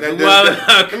ain't got that.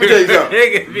 Let me tell you something.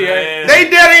 They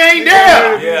daddy ain't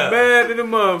there. Yeah. Bad to the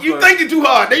motherfucker. You thinking too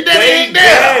hard. They daddy ain't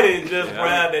there. Daddy just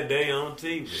proud that they on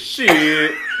TV.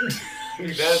 Shit.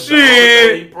 That's the only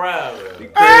thing he proud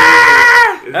of.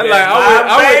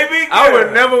 I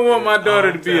would never want my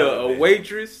daughter to be a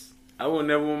waitress. I would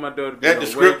never want my daughter to be at the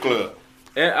strip club.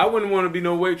 I wouldn't want to be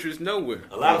no waitress nowhere.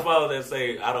 A lot of fathers that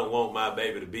say, I don't want my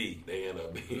baby to be, they end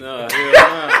up being. No, hell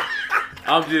no.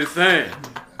 I'm just saying.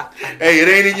 Hey, it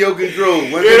ain't in your control.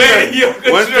 Once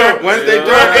they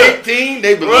turn 18,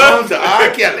 they belong to R.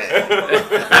 Kelly.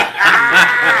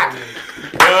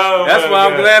 That's why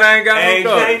I'm glad I ain't got no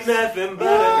daughter. Ain't nothing but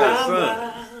a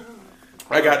son.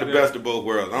 I got the best of both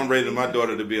worlds. I'm raising my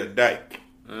daughter to be a dyke.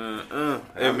 If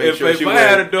I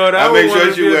had a daughter, I would want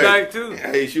her to be a dyke too.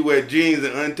 Hey, she wear jeans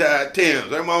and untied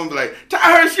Timbs. Her mom be like,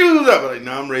 tie her shoes up. I'm like,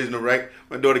 no, I'm raising her right.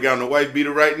 My daughter got on the wife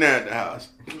beater right now at the house.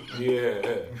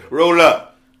 Yeah. Roll up.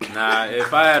 Nah,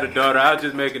 if I had a daughter, I'd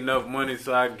just make enough money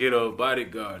so I could get a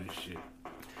bodyguard and shit.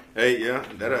 Hey, yeah,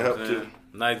 that'll help too.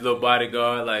 Nice little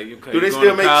bodyguard, like you. Do they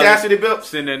still make chastity belts?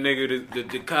 Send that nigga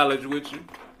to college with you.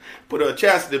 Put a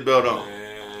chastity belt on.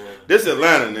 This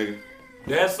Atlanta, nigga.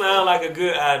 That sounds like a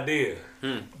good idea.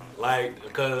 Like,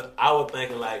 because I was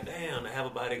thinking, like, damn, to have a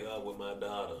bodyguard with my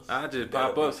daughters. I just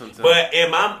pop up sometimes. But get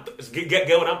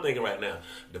what I'm thinking right now.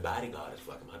 The bodyguard is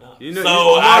fucking my daughter. You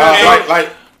know,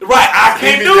 I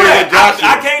can't do that.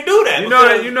 I can't do that.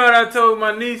 You know what I told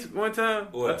my niece one time?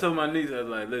 What? I told my niece, I was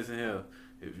like, listen here,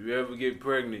 if you ever get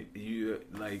pregnant, you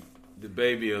like the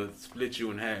baby will split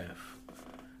you in half.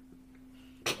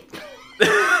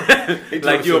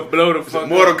 Like you'll blow the fuck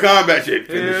Mortal up. Kombat shit.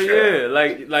 Hell yeah,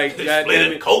 like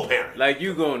goddamn it, co-parent. Like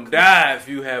you gonna die if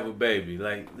you have a baby.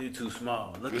 Like you too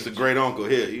small. It's a great uncle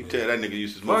here. You tell that nigga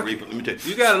used to smoke reefer. Let me tell you.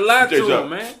 You got a lot to him,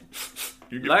 man.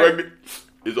 You get pregnant,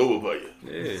 it's over for you.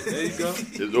 Yeah, there you go.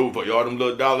 It's over for you. All them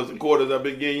little dollars and quarters I've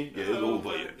been getting, it's over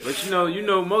for you. But you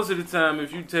know, most of the time,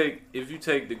 if you take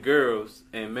the girls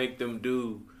and make them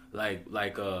do like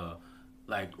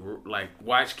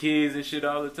watch kids and shit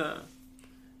all the time,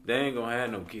 they ain't gonna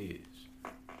have no kids.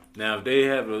 Now, if they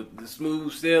have the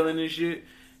smooth sailing and shit,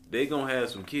 they gonna have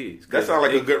some kids. That sounds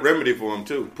like a good remedy for them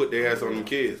too. Put their ass on them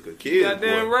kids, cause kids.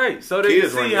 Goddamn right. So they can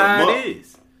see how it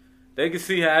is. They can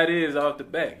see how it is off the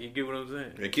back. You get what I'm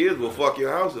saying? And kids will fuck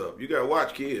your house up. You gotta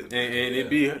watch kids. And it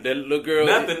be that little girl.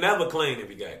 Nothing never clean if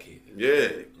you got kids. Yeah.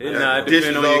 It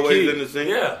dishes on your always kids. in the sink.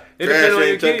 Yeah. It Trash ain't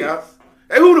ain't took out.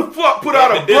 Hey, who the fuck put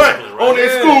out a blunt on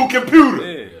their school computer?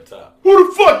 Yeah. Who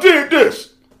the fuck did this?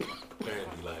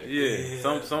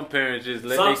 Yeah. Some parents just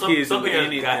let their kids do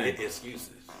anything. Got excuses.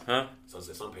 Huh?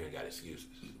 Some parents got excuses.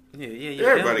 Yeah.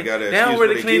 Everybody got that. They don't excuse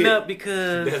really for clean their up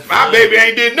because my baby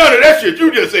ain't did none of that shit you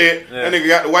just said. Yeah. That nigga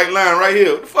got the white line right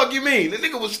here. What the fuck you mean? The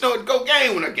nigga was snorting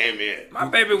cocaine when I came in. my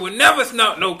baby would never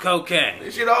snort no cocaine.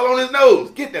 That shit all on his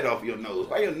nose. Get that off your nose.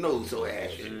 Why your nose so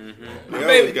ashy?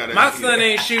 My son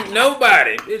ain't shoot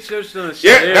nobody. It's your son.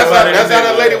 Yeah, that's how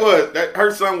that lady was.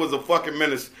 Her son was a fucking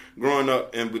menace growing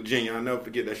up in Virginia. I'll never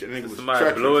forget that shit. That nigga was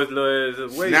somebody blow his little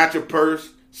ass away. Snatch a purse.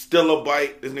 Still a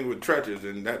bite. This nigga was treacherous,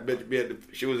 and that bitch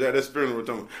she was at that funeral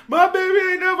telling me, my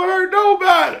baby ain't never hurt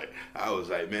nobody. I was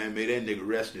like, man, may that nigga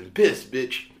rest in piss,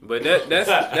 bitch. But that's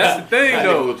the thing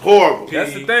though. It was horrible.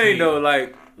 That's the thing though.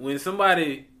 Like when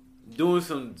somebody doing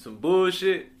some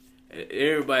bullshit,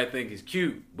 everybody think it's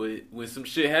cute. But when some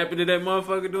shit happened to that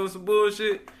motherfucker doing some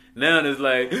bullshit, now it's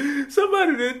like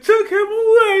somebody that took him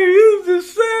away. He was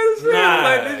just sad as hell.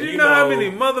 Like, did you know how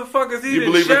many motherfuckers he You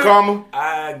believe shot? in karma?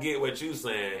 I get what you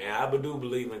saying, and I do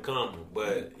believe in karma.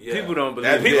 But yeah. People don't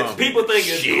believe in karma. People think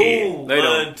it's cool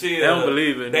until they don't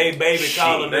believe in they baby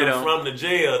calling them don't. from the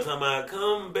jail, talking about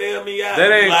come bail me out. That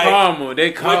ain't like, karma.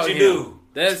 They call what you do.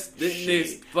 This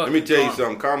Let me tell you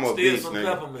something. Karma beats,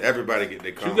 nigga. Everybody get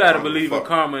their karma. You gotta believe in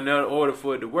karma in order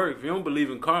for it to work. If you don't believe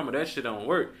in karma, that shit don't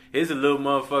work. Here's a little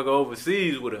motherfucker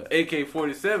overseas with an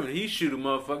AK-47. He shoot a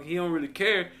motherfucker. He don't really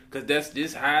care because that's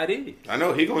just how it is. I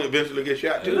know he gonna eventually get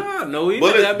shot too. No, he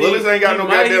bullets ain't got no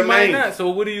goddamn name. Not.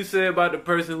 So what do you say about the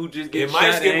person who just gets shot? It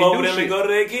might skip over them and go to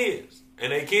their kids.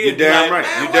 And they kids, you damn right.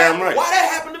 You damn right. Why that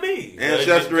happened to me?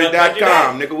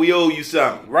 Ancestry.com, nigga. We owe you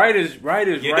something. Right is right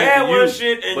to you,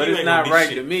 but it's not right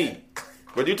to me.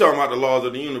 But you talking about the laws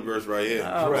of the universe right here.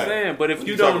 I'm saying, but if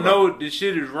you don't know the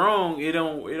shit is wrong,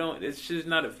 it's just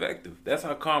not effective. That's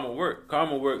how karma work.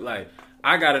 Karma work like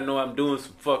I gotta know I'm doing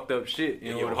some fucked up shit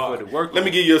in order for it to work. Let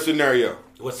me give you a scenario.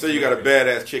 Say you got a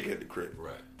badass chick at the crib.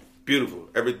 Right. Beautiful.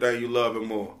 Everything you love and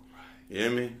more. You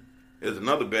hear me? There's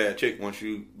another bad chick once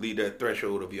you leave that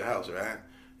threshold of your house, right?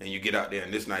 And you get out there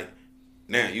and this night,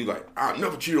 now you like, I'll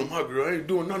never cheat on my girl. I ain't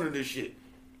doing none of this shit.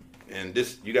 And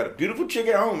you got a beautiful chick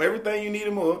at home, everything you need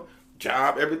and more,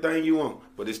 job, everything you want.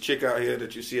 But this chick out here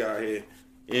that you see out here,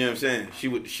 you know what I'm saying? She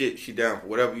with the shit, she down for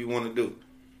whatever you want to do.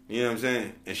 You know what I'm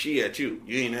saying? And she at you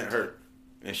ain't at her.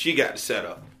 And she got the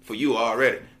setup for you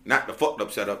already. Not the fucked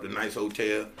up setup, the nice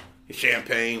hotel,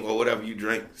 champagne or whatever you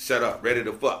drink, set up, ready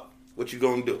to fuck. What you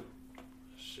gonna do?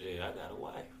 Shit, I got a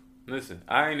wife. Listen,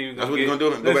 I ain't even gonna That's what you gonna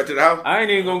do? Go back to the house? I ain't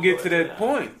even gonna get to that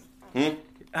point.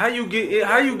 How you get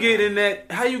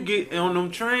on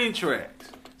them train tracks?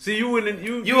 See, you a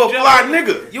fly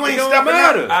nigga. You ain't stepping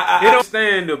out. It don't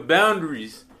understand the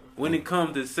boundaries when it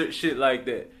comes to shit like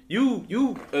that.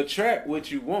 You attract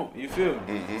what you want. You feel me?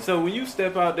 Mm-hmm. So when you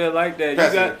step out there like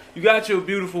that, you got your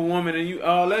beautiful woman and you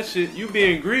all that shit. You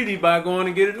being greedy by going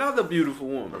to get another beautiful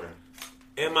woman.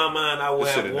 In my mind, I would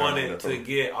have wanted to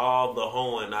get all the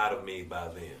hoeing out of me by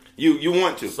then. You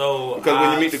want to. So because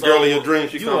when you meet the girl in your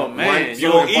dreams, she comes. Man.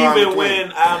 So even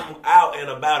when I'm out and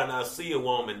about and I see a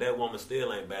woman, that woman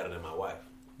still ain't better than my wife.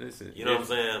 Listen, you know what I'm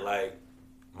saying? Like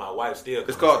my wife still.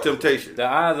 It's called temptation. The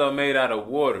eyes are made out of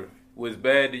water. What's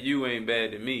bad to you ain't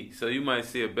bad to me. So you might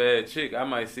see a bad chick. I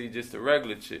might see just a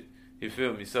regular chick. You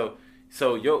feel me? So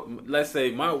let's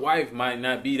say my wife might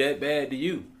not be that bad to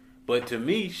you. But to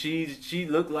me, she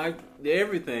looked like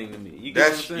everything to me. You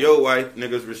get That's your wife.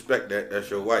 Niggas respect that. That's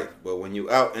your wife. But when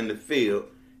you out in the field,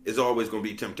 it's always going to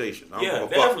be temptation.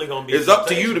 Definitely going to be It's up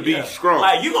to you to be strong.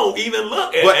 Like, you going to even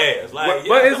look at ass. Like,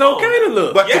 but it's okay to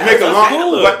look. But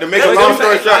to make a long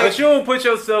story short. But you don't put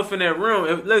yourself in that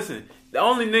room. Listen, the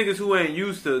only niggas who ain't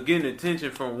used to getting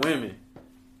attention from women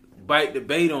bite the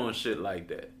bait on shit like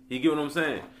that. You get what I'm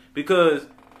saying? Because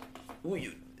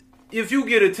if you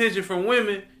get attention from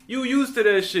women, you used to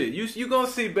that shit. You gonna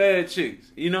see bad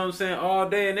chicks, you know what I'm saying, all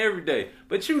day and every day.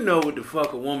 But you know what the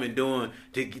fuck a woman doing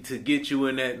to get you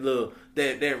in that little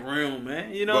that realm,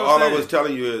 man. You know. But all I was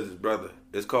telling you is, brother,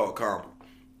 it's called karma.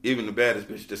 Even the baddest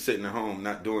bitch just sitting at home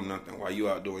not doing nothing while you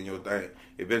out doing your thing.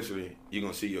 Eventually, you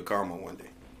gonna see your karma one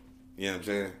day. You know what I'm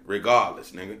saying?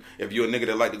 Regardless, nigga. If you're a nigga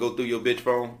that like to go through your bitch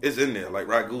phone, it's in there like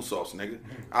ragu sauce, nigga.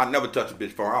 I'll never touch a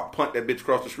bitch phone. I'll punt that bitch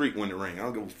across the street when it ring. I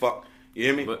don't give a fuck. You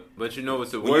hear me? But you know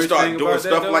what's the when worst thing about that? When you start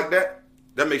doing stuff though? like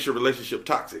that makes your relationship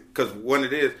toxic. Because when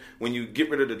it is, when you get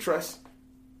rid of the trust,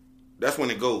 that's when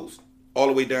it goes all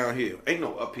the way downhill. Ain't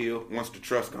no uphill once the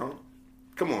trust gone.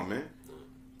 Come on, man.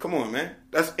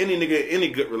 That's any nigga, any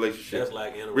good relationship. That's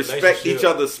like in a respect each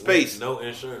other's space. No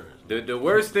insurance. The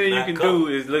worst thing you can do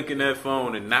is look in that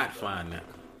phone and not find that.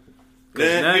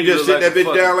 Then you just sit that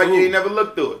bitch down like you ain't never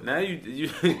looked through it. Now you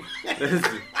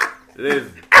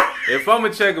listen. If I'm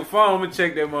gonna check a phone, I'm gonna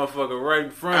check that motherfucker right in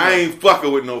front of me. I ain't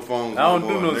fucking with no phones. I don't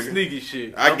do no nigga. sneaky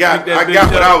shit. I got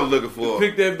what I was looking for.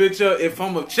 Pick that bitch up. If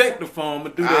I'm gonna check the phone, I'm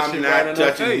gonna do that shit right in her face. I'm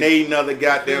not touching another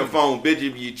goddamn phone, bitch.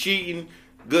 If you cheating,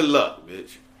 good luck,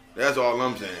 bitch. That's all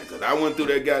I'm saying. Cause I went through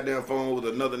that goddamn phone with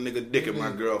another nigga dick in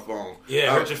my girl phone.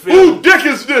 Yeah, hurt your feelings. Who dick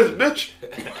is this, bitch?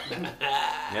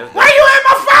 Why you at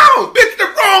my phone? Bitch, the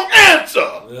wrong answer.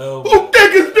 No, who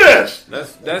dick is this?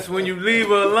 That's when you leave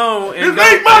her alone and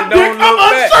this ain't my dick. I'm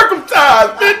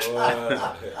uncircumcised, bitch.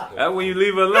 That's when you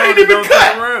leave her alone and don't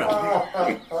turn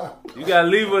around. You gotta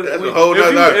leave her. That's a whole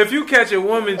nother. If you catch a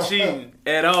woman cheating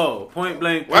at all, point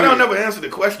blank. Why don't never answer the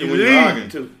question when you're arguing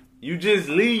too? You just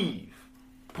leave.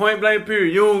 Point blank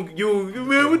period. You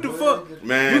man, what the fuck?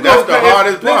 Man, that's the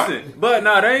hardest part. Listen, but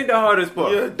nah, that ain't the hardest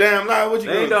part. You're a damn lie. What you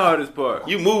That ain't the hardest part.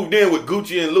 You moved in with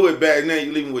Gucci and Louis bags, now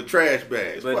you leaving with trash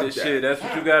bags. But this shit, that's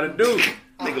what you gotta do.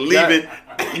 Nigga leaving.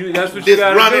 That's what you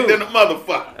gotta do. Running than a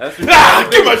motherfucker. That's what you gotta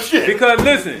do. Give my shit. Because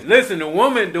listen, the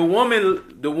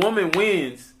woman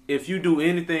wins if you do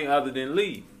anything other than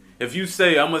leave. If you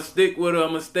say, I'm gonna stick with her, I'm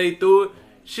gonna stay through it,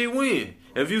 she win.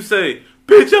 If you say,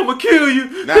 bitch, I'ma kill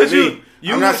you. Not me.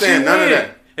 I'm not saying none of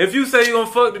that. If you say you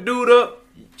gonna fuck the dude up,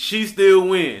 she still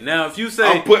win. Now, if you say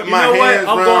I'm putting my hands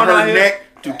around her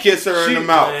neck to kiss her in the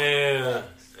mouth. Man,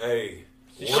 hey,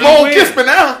 come on, kiss me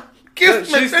now.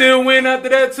 Kiss me. She still win after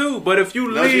that too. But if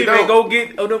you leave and go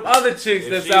get them other chicks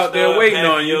that's out there waiting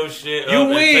on you, you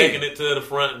win. Taking it to the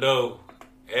front door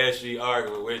as she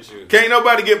arguing with you. Can't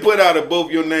nobody get put out of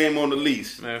both your name on the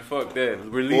lease. Man, fuck that.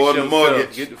 Release or yourself. The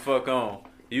mortgage. Get the fuck on.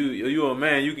 You a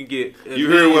man. You can get. You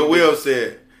heard what Will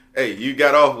said. Hey, you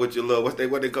got off with your little what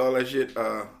they call that shit?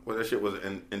 What that shit was,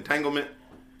 entanglement.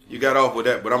 You got off with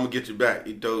that, but I'm gonna get you back.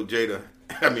 He told Jada.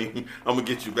 I'm gonna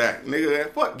get you back,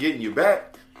 nigga. Fuck getting you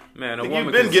back. Man, a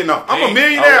woman been getting off. I'm a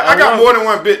millionaire. I got more than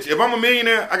one bitch. If I'm a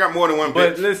millionaire, I got more than one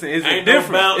bitch. But listen, it's a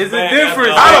difference. It's a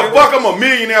difference. How the fuck I'm a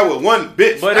millionaire with one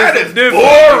bitch? But that is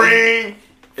boring.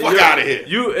 Fuck out of here.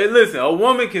 Listen, a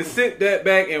woman can sit that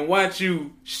back and watch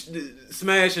you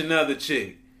smash another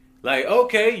chick. Like,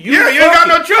 okay, you ain't got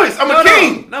no choice. I'm a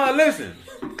king. No, listen.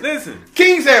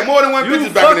 Kings had more than one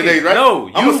bitches back in the days, right? No,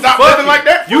 I'm gonna stop living like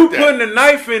that. You putting the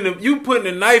knife in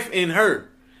the knife in her.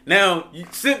 Now you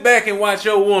sit back and watch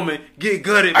your woman get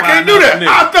gutted. I can't do that.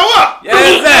 I'll throw up. Yeah,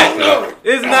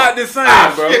 exactly. It's not the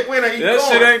same, bro. That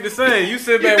shit ain't the same. You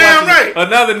sit back watching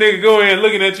another nigga go in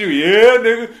looking at you. Yeah,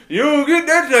 nigga, you don't get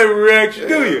that type of reaction,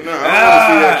 do you? No, I don't want to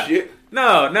see that shit.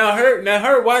 No, now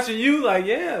her watching you like,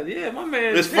 yeah, my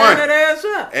man. It's fun. That ass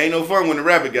up. Ain't no fun when the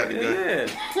rabbit got the gun. Yeah.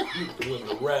 When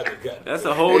the rabbit got. That's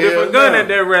a whole different gun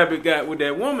that rabbit got with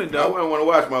that woman, though. I wouldn't want to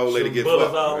watch my old lady get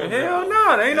fucked. Hell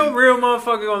no, there ain't no real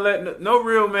motherfucker gonna let no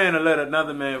real man to let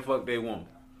another man fuck their woman.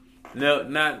 No,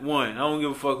 not one. I don't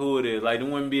give a fuck who it is. Like, the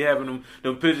women be having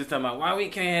them pictures talking about why we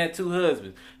can't have two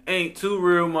husbands. Ain't two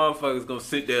real motherfuckers gonna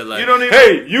sit there like,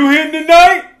 hey, you hitting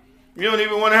tonight? You don't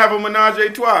even want to have a menage a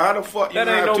trois. How the fuck you that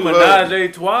ain't have no two menage a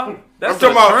trois? I'm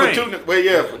talking about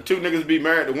for two niggas be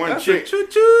married to one chick. Choo.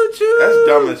 That's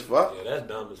dumb as fuck. Yeah, that's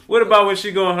dumb as fuck. What about when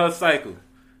she go on her cycle?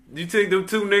 You think them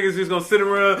two niggas just gonna sit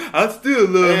around? I still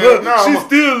love her. No, she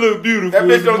still look beautiful. That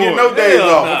bitch don't get no days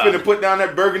off. I'm finna put down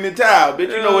that burgundy towel.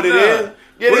 Bitch, you know what it is.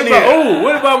 Get in here.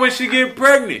 What about when she get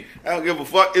pregnant? I don't give a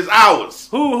fuck. It's ours.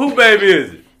 Who baby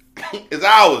is it? It's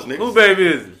ours, nigga. Who baby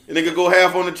is it? And nigga go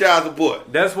half on the child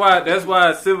support. That's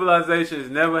why civilization has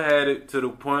never had it to the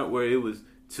point where it was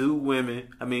two men,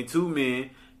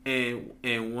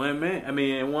 and one man,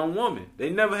 and one woman. They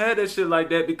never had that shit like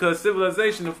that because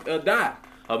civilization died.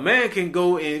 A man can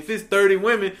go and if it's 30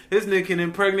 women, his nigga can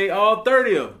impregnate all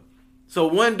 30 of them. So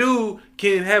one dude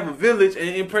can have a village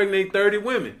and impregnate 30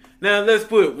 women. Now let's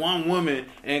put one woman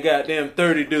and goddamn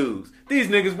 30 dudes. These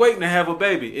niggas waiting to have a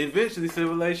baby. Eventually,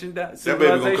 civilization dies. That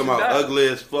baby gonna come out ugly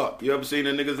as fuck. You ever seen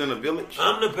the niggas in the village?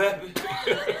 I'm the baby.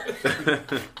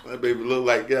 That baby look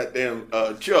like goddamn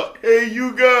Chuck. Hey, you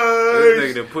guys.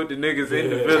 This nigga done put the niggas in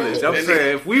the village. I'm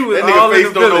saying, if we was that all in the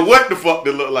village, don't know what the fuck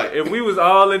they look like. If we was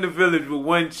all in the village with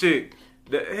one chick,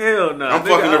 hell no. I'm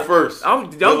fucking her first.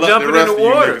 I'm jumping in the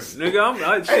water,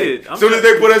 nigga. Shit. As soon as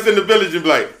they put us in the village and be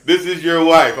like, "This is your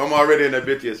wife," I'm already in that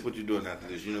bitch. Yes, what you doing after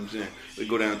this? You know what I'm saying? We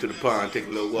go down to the pond, take a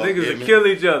little walk. Niggas will kill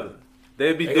each other.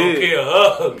 They be dead. Gonna kill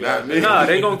her. Nah,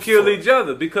 they gonna kill each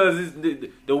other because it's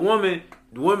the woman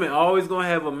always gonna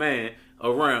have a man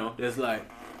around that's like,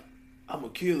 I'm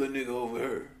gonna kill a nigga over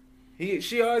her.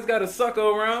 She always got a sucker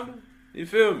around her. You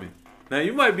feel me? Now,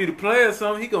 you might be the player or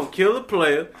something. He gonna kill a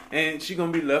player, and she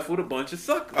gonna be left with a bunch of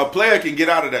suckers. A player can get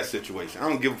out of that situation. I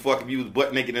don't give a fuck if you was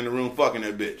butt naked in the room fucking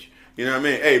that bitch. You know what I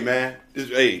mean? Hey, man.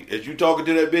 As you talking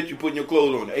to that bitch, you putting your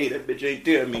clothes on. Hey, that bitch ain't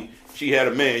telling me she had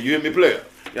a man. You hear me, player?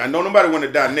 I know nobody want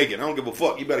to die naked. I don't give a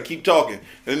fuck. You better keep talking.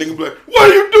 And the nigga be like, why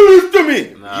you do this to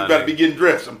me? You better be getting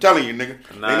dressed. I'm telling you, nigga.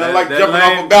 Ain't nothing like jumping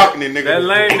off a balcony, nigga. That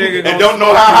lame nigga and don't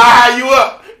know how high you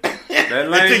up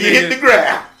until you hit the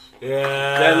ground.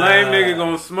 Yeah. That lame nigga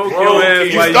gonna smoke your ass.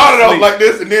 You started off like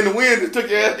this, and then the wind just took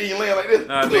your ass and you laying like this.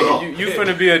 Nah, nigga, you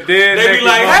finna be a dead nigga. They be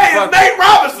like, hey, it's Nate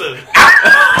Robinson.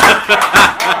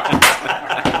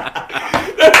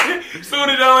 Soon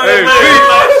as y'all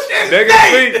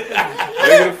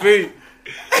nigga feet.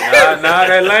 Nah,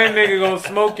 that lame nigga gonna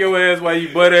smoke your ass while you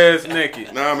butt ass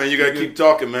naked. Nah, man, you gotta keep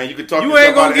talking, man. You can talk. You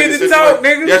ain't gonna get to talk,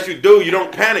 nigga. Yes, you do. You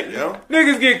don't panic, yo.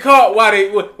 Niggas get caught while they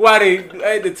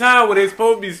at the time when they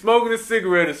supposed to be smoking a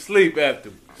cigarette and sleep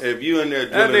after. If you in there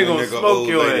dealing with a nigga old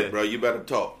lady, bro, you better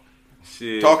talk.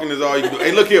 Shit. Talking is all you do.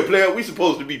 Hey, look here, player. We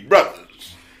supposed to be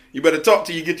brothers. You better talk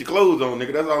till you get your clothes on,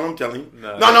 nigga. That's all I'm telling you.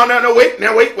 No.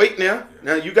 Wait now.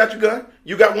 Now you got your gun.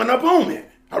 You got one up on me.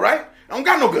 All right. I don't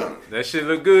got no gun. That shit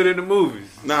look good in the movies.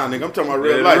 Nah, nigga, I'm talking about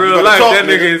real life. Real life, that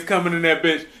nigga is coming in that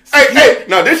bitch. Hey,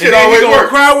 no, this shit always works. He gonna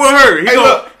cry with her.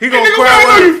 He gonna cry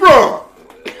with her. Where you from?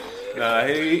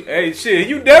 Hey, shit,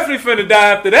 you definitely finna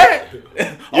die after that.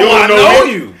 I know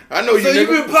you. I know you. So you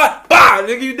been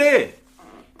nigga, you dead.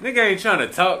 Nigga ain't trying to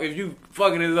talk if you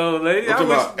fucking his old lady. I'm talking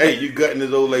about, hey, you gutting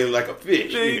his old lady like a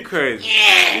fish. Man, you crazy.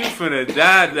 You finna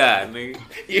die, nigga.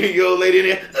 Your old lady in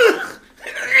there.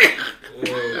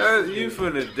 You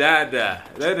finna die.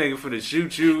 That nigga finna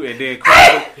shoot you and then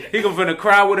cry. He finna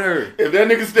cry with her. If that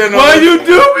nigga standing why you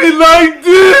do me like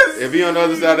this? If he on the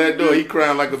other side of that door, he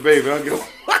crying like a baby. I don't give a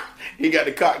fuck. He got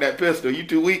to cock that pistol. You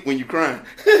too weak when you crying.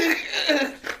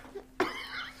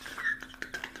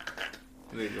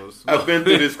 I've been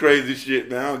through this crazy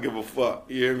shit, man. I don't give a fuck.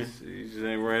 You hear me? You just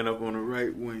ain't ran up on the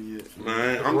right one yet.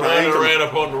 Man, ran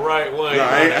up on the right one.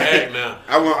 No,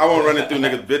 I won't run it through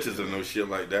niggas' bitches or no shit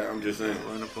like that. I'm just saying.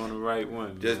 Run up on the right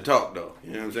one. Just talk, though.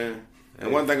 You know what I'm saying?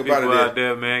 And one thing about it is, out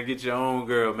there, man, get your own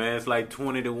girl, man. It's like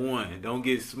 20-1. Don't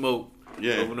get smoked.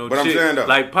 Yeah, no but I'm saying though,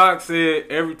 like Pac said,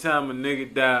 every time a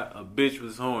nigga die, a bitch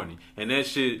was horny, and that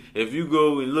shit. If you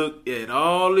go and look at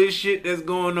all this shit that's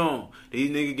going on,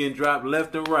 these niggas getting dropped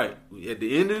left and right. At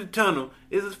the end of the tunnel,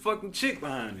 is a fucking chick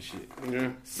behind the shit.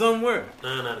 Yeah, somewhere.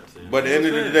 9 out of 10. But at the end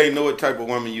of the day, know what type of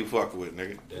woman you fuck with,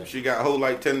 nigga. Yeah. If she got whole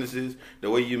like tendencies, the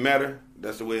way you met her,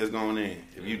 that's the way it's going in.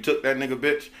 If you took that nigga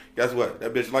bitch, guess what?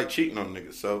 That bitch like cheating on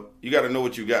niggas. So you got to know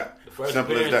what you got. The first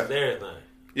Simple as that. Is everything.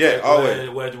 Yeah,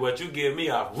 always. What you give me,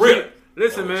 I rip.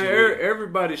 Listen, man,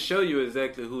 everybody show you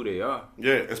exactly who they are.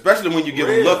 Yeah, especially when you give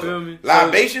them looking.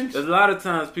 Libations? So, a lot of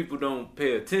times people don't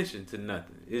pay attention to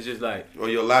nothing. It's just like... Or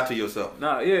you'll lie to yourself.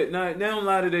 They don't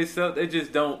lie to themselves. They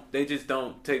just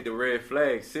don't take the red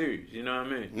flag serious. You know what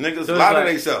I mean? Niggas lie to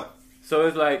themselves. So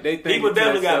it's like they think... People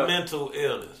definitely got mental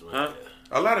illness, man. Huh?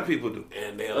 A lot of people do.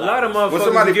 And a lot of motherfuckers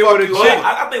somebody get with a chick.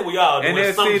 I think we all do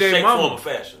in some shape, form, or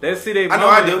fashion. They see they mama.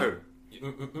 I know I do.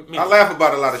 I laugh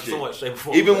about a lot of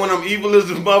shit. Even when I'm evil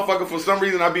as a motherfucker, for some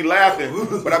reason I be laughing,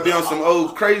 but I be on some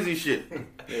old crazy shit.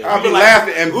 I be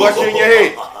laughing and bust you in your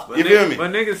head. You feel me? But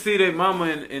niggas see their mama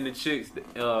and the chicks,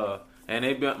 and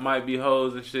they might be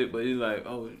hoes and shit, but he's like,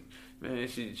 oh man,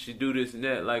 she do this and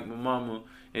that like my mama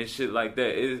and shit like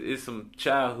that. It's some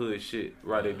childhood shit,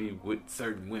 right? They be with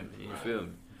certain women. You feel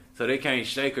me? So they can't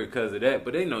shake her because of that,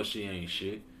 but they know she ain't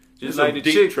shit. Just like the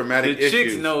chicks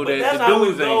know that the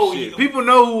dudes ain't shit. People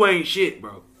know who ain't shit,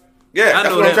 bro. Yeah,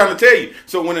 that's what I'm trying to tell you.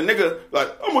 So when a nigga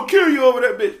like, I'm gonna kill you over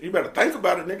that bitch, you better think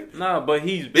about it, nigga. Nah, but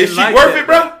he's been If she worth it,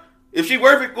 bro? If she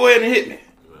worth it, go ahead and hit me.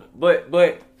 But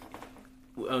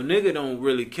a nigga don't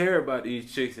really care about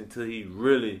these chicks until he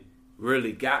really,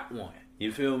 really got one.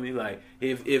 You feel me? Like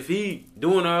if he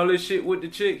doing all this shit with the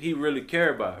chick, he really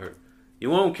care about her.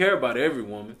 You won't care about every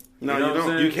woman. No, you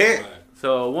don't. You can't.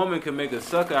 So a woman can make a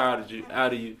sucker out of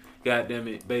you, goddamn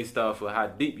it, based off of how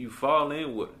deep you fall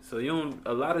in with. So you don't.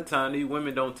 A lot of time these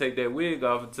women don't take that wig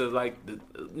off until like you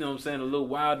know what I'm saying, a little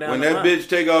while down. When that bitch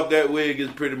take off that wig,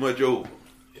 it's pretty much over.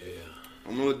 Yeah,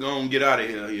 I'm gonna get out of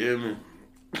here. You hear me?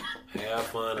 Have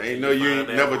fun. I ain't know you ain't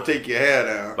never take your hair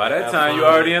down. By that time you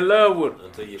already in love with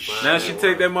her. Now she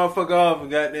take that motherfucker off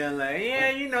and goddamn like, yeah,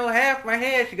 you know, half my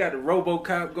hair. She got the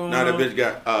RoboCop going on. Now that bitch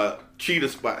got cheetah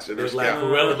spots in her scalp. Like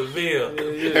Cruella de Vil.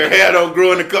 Her hair don't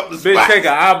grow in a couple of spots. Bitch take her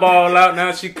eyeball out.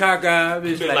 Now she cockeyed.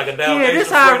 Bitch like a Dalmatian. Yeah,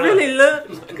 this how I really look.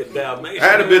 Like a Dalmatian. I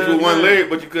had a bitch with one leg,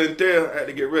 but you couldn't tell. I had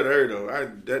to get rid of her though.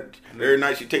 Every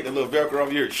night she take the little Velcro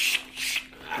off here.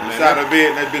 Inside her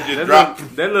bed, that bitch just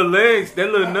dropped. That little legs,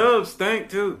 that little nub stink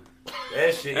too.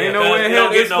 That shit ain't no way in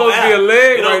hell it's supposed to be a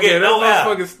leg right there. That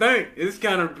motherfucker stink. It's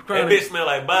kind of that bitch smell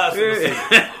like bicycle.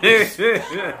 That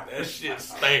shit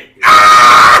stink.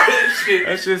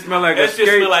 That shit smell like that shit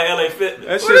smell like LA Fitness.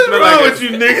 That shit smell like with you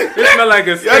niggas? It smell like a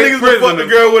y'all niggas fuck the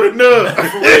girl with a nub.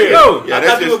 No, yeah,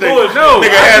 that shit stink. No, nigga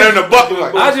had her in the bucket.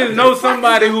 Like, I just know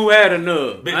somebody who had a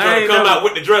nub. Bitch trying to come out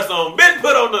with the dress on. Bitch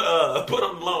put on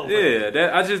the long.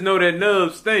 Yeah, I just know that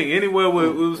nub stink. Anywhere where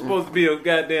it was supposed to be a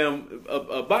goddamn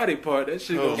a body part, that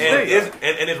shit gonna stink.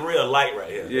 And it's real light right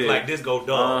here. Yeah. It's like this go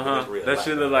dark. That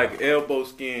shit look like elbow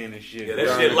skin and shit. Yeah,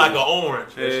 that shit like an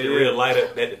orange. That shit real light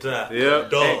at the top. Yeah.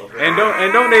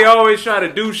 And don't they always try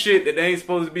to do shit that they ain't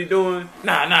supposed to be doing?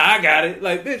 Nah, I got it.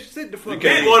 Like, bitch, sit the fuck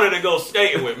down. You wanted to go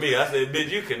skating with me. I said, bitch,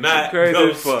 you cannot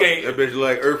go skating. That bitch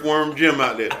like Earthworm Jim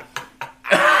out there.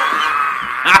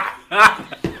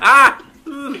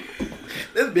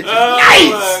 This bitch is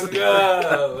nice. Oh my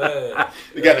god, man.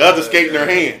 You got the other skate in her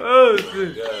hand. Oh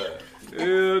shit.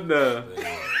 Hell no.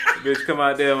 Bitch come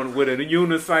out there with a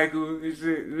unicycle and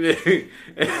shit.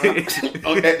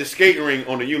 At the skating ring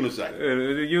on the unicycle.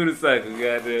 The unicycle,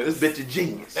 goddamn. This bitch is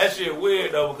genius. That shit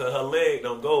weird though because her leg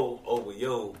don't go over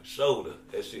your shoulder.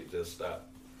 That shit just stop.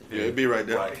 Yeah, it'd be right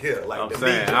there. Right here, like I'm the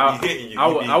saying, knee be hitting you.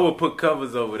 I would put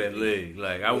covers over that leg.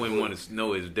 Like I wouldn't want to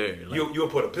know it's there. Like, You'll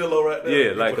put a pillow right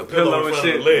there. yeah, like a pillow and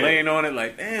shit, laying on it.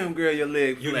 Like, damn, girl, your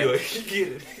leg flat. You get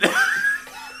it.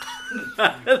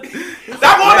 Stop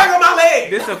going back on my leg.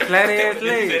 This a flat ass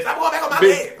leg. Stop going back on my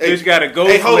leg. Bitch got a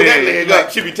ghost Hey, hold leg. that leg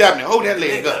up. She be tapping it. Hold that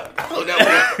leg up. Hold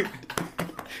that leg.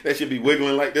 That should be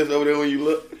wiggling like this over there when you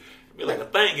look. Be like a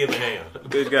Thanksgiving ham.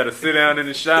 Bitch got to sit down in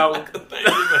the shower. Like a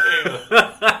Thanksgiving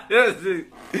ham. That's it.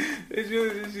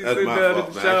 She That's sit my down fault,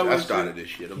 in the man. shower. I started this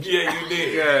shit. Yeah, you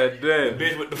did. God damn.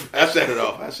 Bitch with the I set it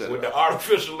off. with the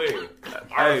artificial leg. Hey,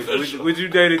 Artificial. would you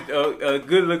date a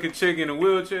good looking chick in a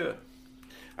wheelchair?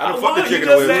 I I don't fuck the would. chick You in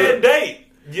a just said wheelchair. date.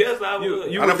 Yes, I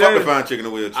would. You I don't would fuck the date- fine chick in a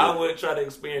wheelchair. I would try to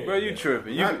experience. Bro, you that.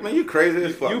 tripping. Man, you crazy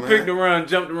as fuck, You man. picked around,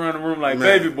 jumped around the room like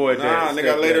Man, baby boy did. Nah,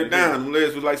 nigga, I laid her down. Them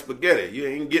legs was like spaghetti. You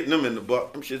ain't getting them in the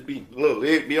butt. Them shits be little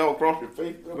leg be all across your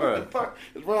face. What Right. the fuck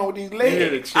is wrong with these You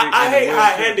hit a legs? chick I in hate a how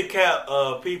wheelchair.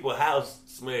 handicapped people house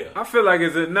smell. I feel like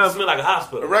it's It enough. smell like a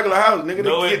hospital. A regular house, nigga,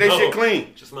 No, they it get that don't. shit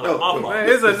clean. Just smell like mama. Man,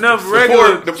 it's enough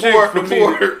regular The chicks poor for me.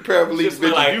 paraplegic It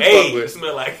smell bitches like you AIDS. fuck It with.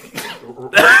 smell like.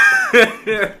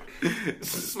 It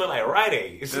smell like Rite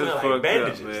Aid. It smell That's like fucked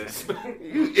bandages. up, man. It smell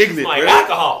You ignorant, like bro.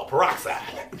 alcohol, peroxide.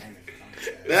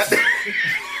 That-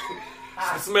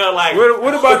 It smell like.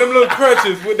 What about them little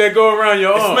crutches that go around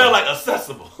your It arm? smell like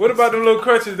accessible. What about them little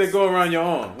crutches that go around your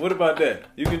arm? What about that?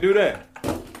 You can do that.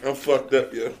 I'm fucked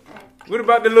up, yeah. What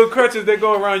about the little crutches that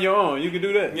go around your arm? You can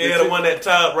do that. Yeah, the one that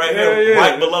tied right Yeah, here, yeah.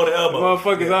 right below the elbow.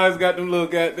 Motherfuckers Yeah. always got them little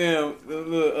goddamn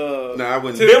little Nah, I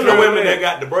wouldn't. tip Them the turn women in. that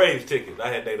got the Braves tickets. I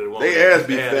had dated one. They woman. ass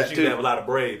be Yeah, fat, she too. used to have a lot of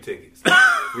Brave tickets.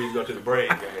 We used to go to the Brave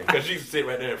game because she used to sit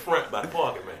right there in front by the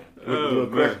parking man. Oh,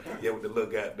 man. Yeah, with the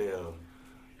little goddamn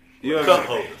You cup ever,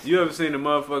 holders. you ever seen a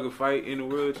motherfucker fight in a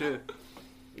wheelchair?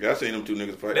 Yeah, I seen them two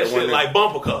niggas fight. That one shit nigga- like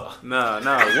bumper car. Nah.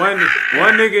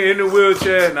 One nigga in the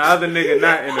wheelchair and the other nigga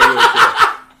not in the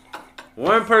wheelchair.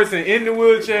 One person in the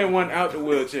wheelchair and one out the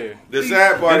wheelchair. The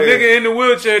sad The part is, nigga in the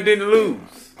wheelchair didn't lose.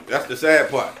 that's the sad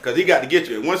part, because he got to get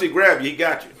you. And once he grab you, he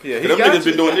got you. Yeah, he them got niggas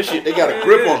you. been doing this shit. They got a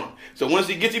grip on him. So once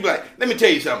he gets you, be like, let me tell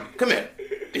you something. Come here.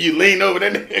 And you lean over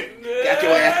that nigga. Got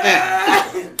your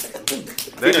ass down. He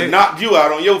That done nigga, knocked you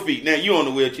out on your feet. Now you on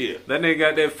the wheelchair. that nigga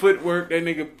got that footwork. That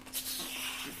nigga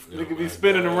be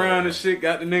spinning around and shit.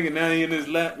 Got the nigga now he in his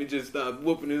lap. He just started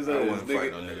whooping his ass. I wouldn't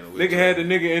fight no nigga in a Nigga wheelchair. had the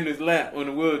nigga in his lap on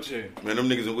the wheelchair. Man, them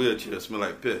niggas in wheelchairs smell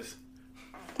like piss.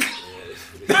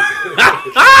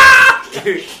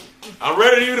 I'm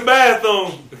ready to use the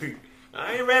bathroom.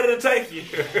 I ain't ready to take you.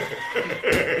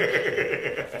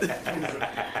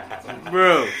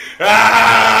 Bro, Hey,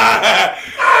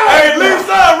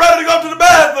 Lisa, I'm ready to go to the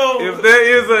bathroom. if there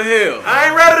is a hell, I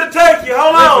ain't ready to take you.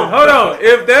 Hold on. hold on.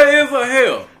 If there is a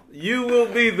hell, you will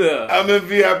be there. I'm in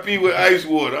VIP with ice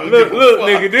water. I don't Look, give a look, fuck.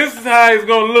 nigga, this is how it's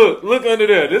gonna look. Look under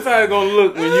there. This is how it's gonna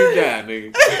look when you die,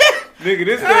 nigga. Nigga,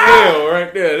 this the hell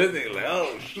right there. This nigga like,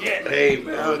 oh shit. Hey,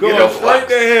 man. Going Get up, straight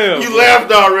to hell. You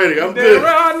laughed already. I'm Damn good.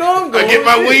 right, I know I'm going. I get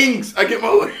my Shit. wings. I get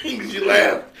my wings. You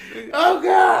laugh. Oh,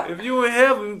 God. If you in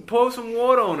heaven, pour some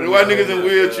water on it. Why niggas in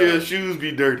wheelchairs shoes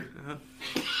be dirty?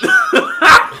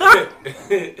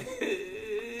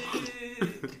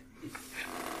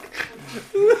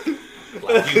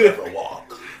 Like you never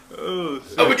walk. Oh,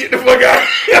 shit. I'm gonna get the fuck out.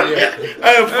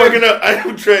 I am fucking up. I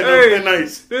am treading Hey. on thin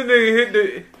ice. This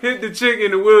nigga hit the chick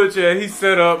in the wheelchair. He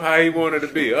set up how he wanted to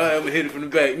be. All right, I'm gonna hit it from the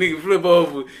back. Nigga flip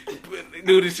over,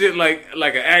 do the shit like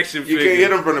an action You figure. can't hit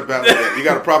them from the back like that. You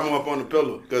gotta prop them up on the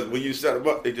pillow. Because when you set them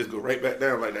up, they just go right back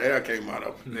down like the air came out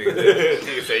of them.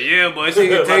 Nigga say, yeah, boy, she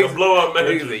can Like take a blow-up Nigga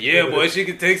mattress. say, yeah, boy, she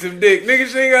can take some dick. Nigga,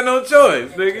 she ain't got no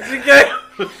choice. Nigga,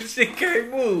 she can't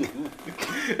move.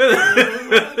 She's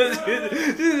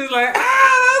just like, that's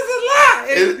a lie.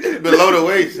 It's below the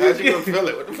waist. How you gonna feel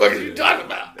it? What the fuck are you talking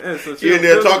about? Yeah, so You in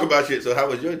there don't feel talk it. about shit. So how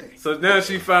was your day? So now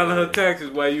she filing her taxes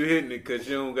while you hitting it because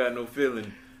she don't got no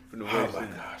feeling from the Oh waist. my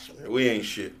gosh, man. We ain't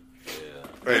shit.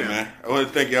 Hey man, I want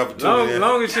to thank y'all for tuning Long, in.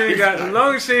 long as she ain't got,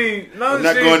 long as she I'm not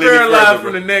ain't going any paralyzed further,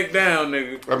 from bro. the neck down,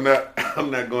 nigga. I'm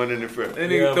not going any further. That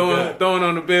nigga Yeah, throwing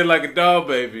on the bed like a dog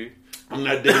baby. I'm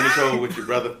not digging this hole with you,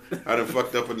 brother. I done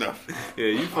fucked up enough. Yeah,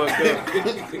 you fucked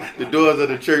up. The doors of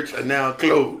the church are now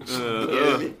closed. You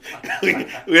hear me?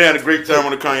 We had a great time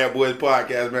on the Cognac Boys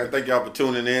podcast, man. Thank y'all for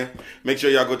tuning in. Make sure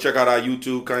y'all go check out our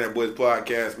YouTube, Cognac Boys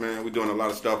podcast, man. We're doing a lot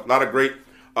of stuff. A lot of great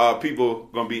people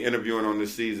going to be interviewing on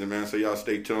this season, man. So y'all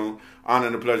stay tuned. Honor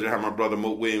and a pleasure to have my brother,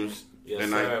 Moat Williams. Yes,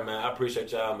 tonight. sir, man. I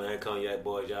appreciate y'all, man. Cognac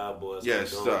boys, y'all boys. Yes,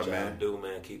 keep doing sir, what y'all man. do,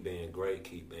 man. Keep being great.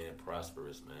 Keep being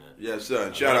prosperous, man. Yes, sir.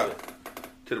 And shout out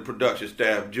to the production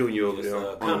staff, Junior over there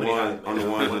on the one.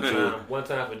 One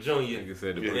time for Junior Like I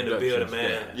said, in the building,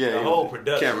 man. Yeah, the whole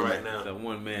production cameraman. right now. The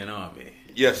one-man army.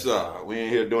 Yes, sir. We in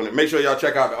here doing it. Make sure y'all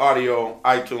check out the audio,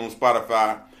 iTunes,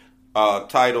 Spotify,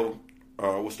 Tidal.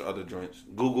 What's the other joints?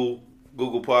 Google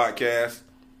Podcast.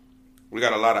 We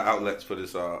got a lot of outlets for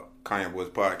this Kanye Boys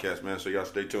podcast, man. So y'all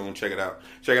stay tuned. Check it out.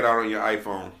 Check it out on your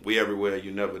iPhone. We everywhere.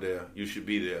 You never there. You should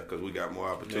be there because we got more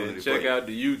opportunity. Man, check out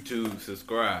the YouTube.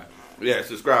 Subscribe. Yeah,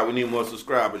 subscribe. We need more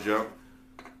subscribers, yo.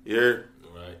 Yeah.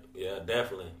 Right. Yeah,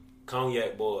 definitely.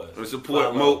 Cognac Boys. And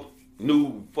support Mo.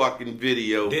 New fucking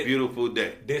video. Beautiful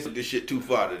day. This shit too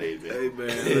far today, man. Hey, man.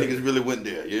 Niggas really went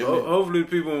there. You know? Hopefully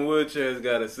people in wheelchairs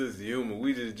got a sense of humor.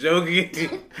 We just joking.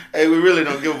 Hey, we really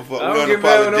don't give a fuck. I don't get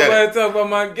mad when nobody talk about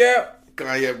my gap.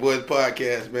 Kanye Boys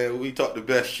podcast, man. We talk the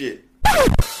best shit.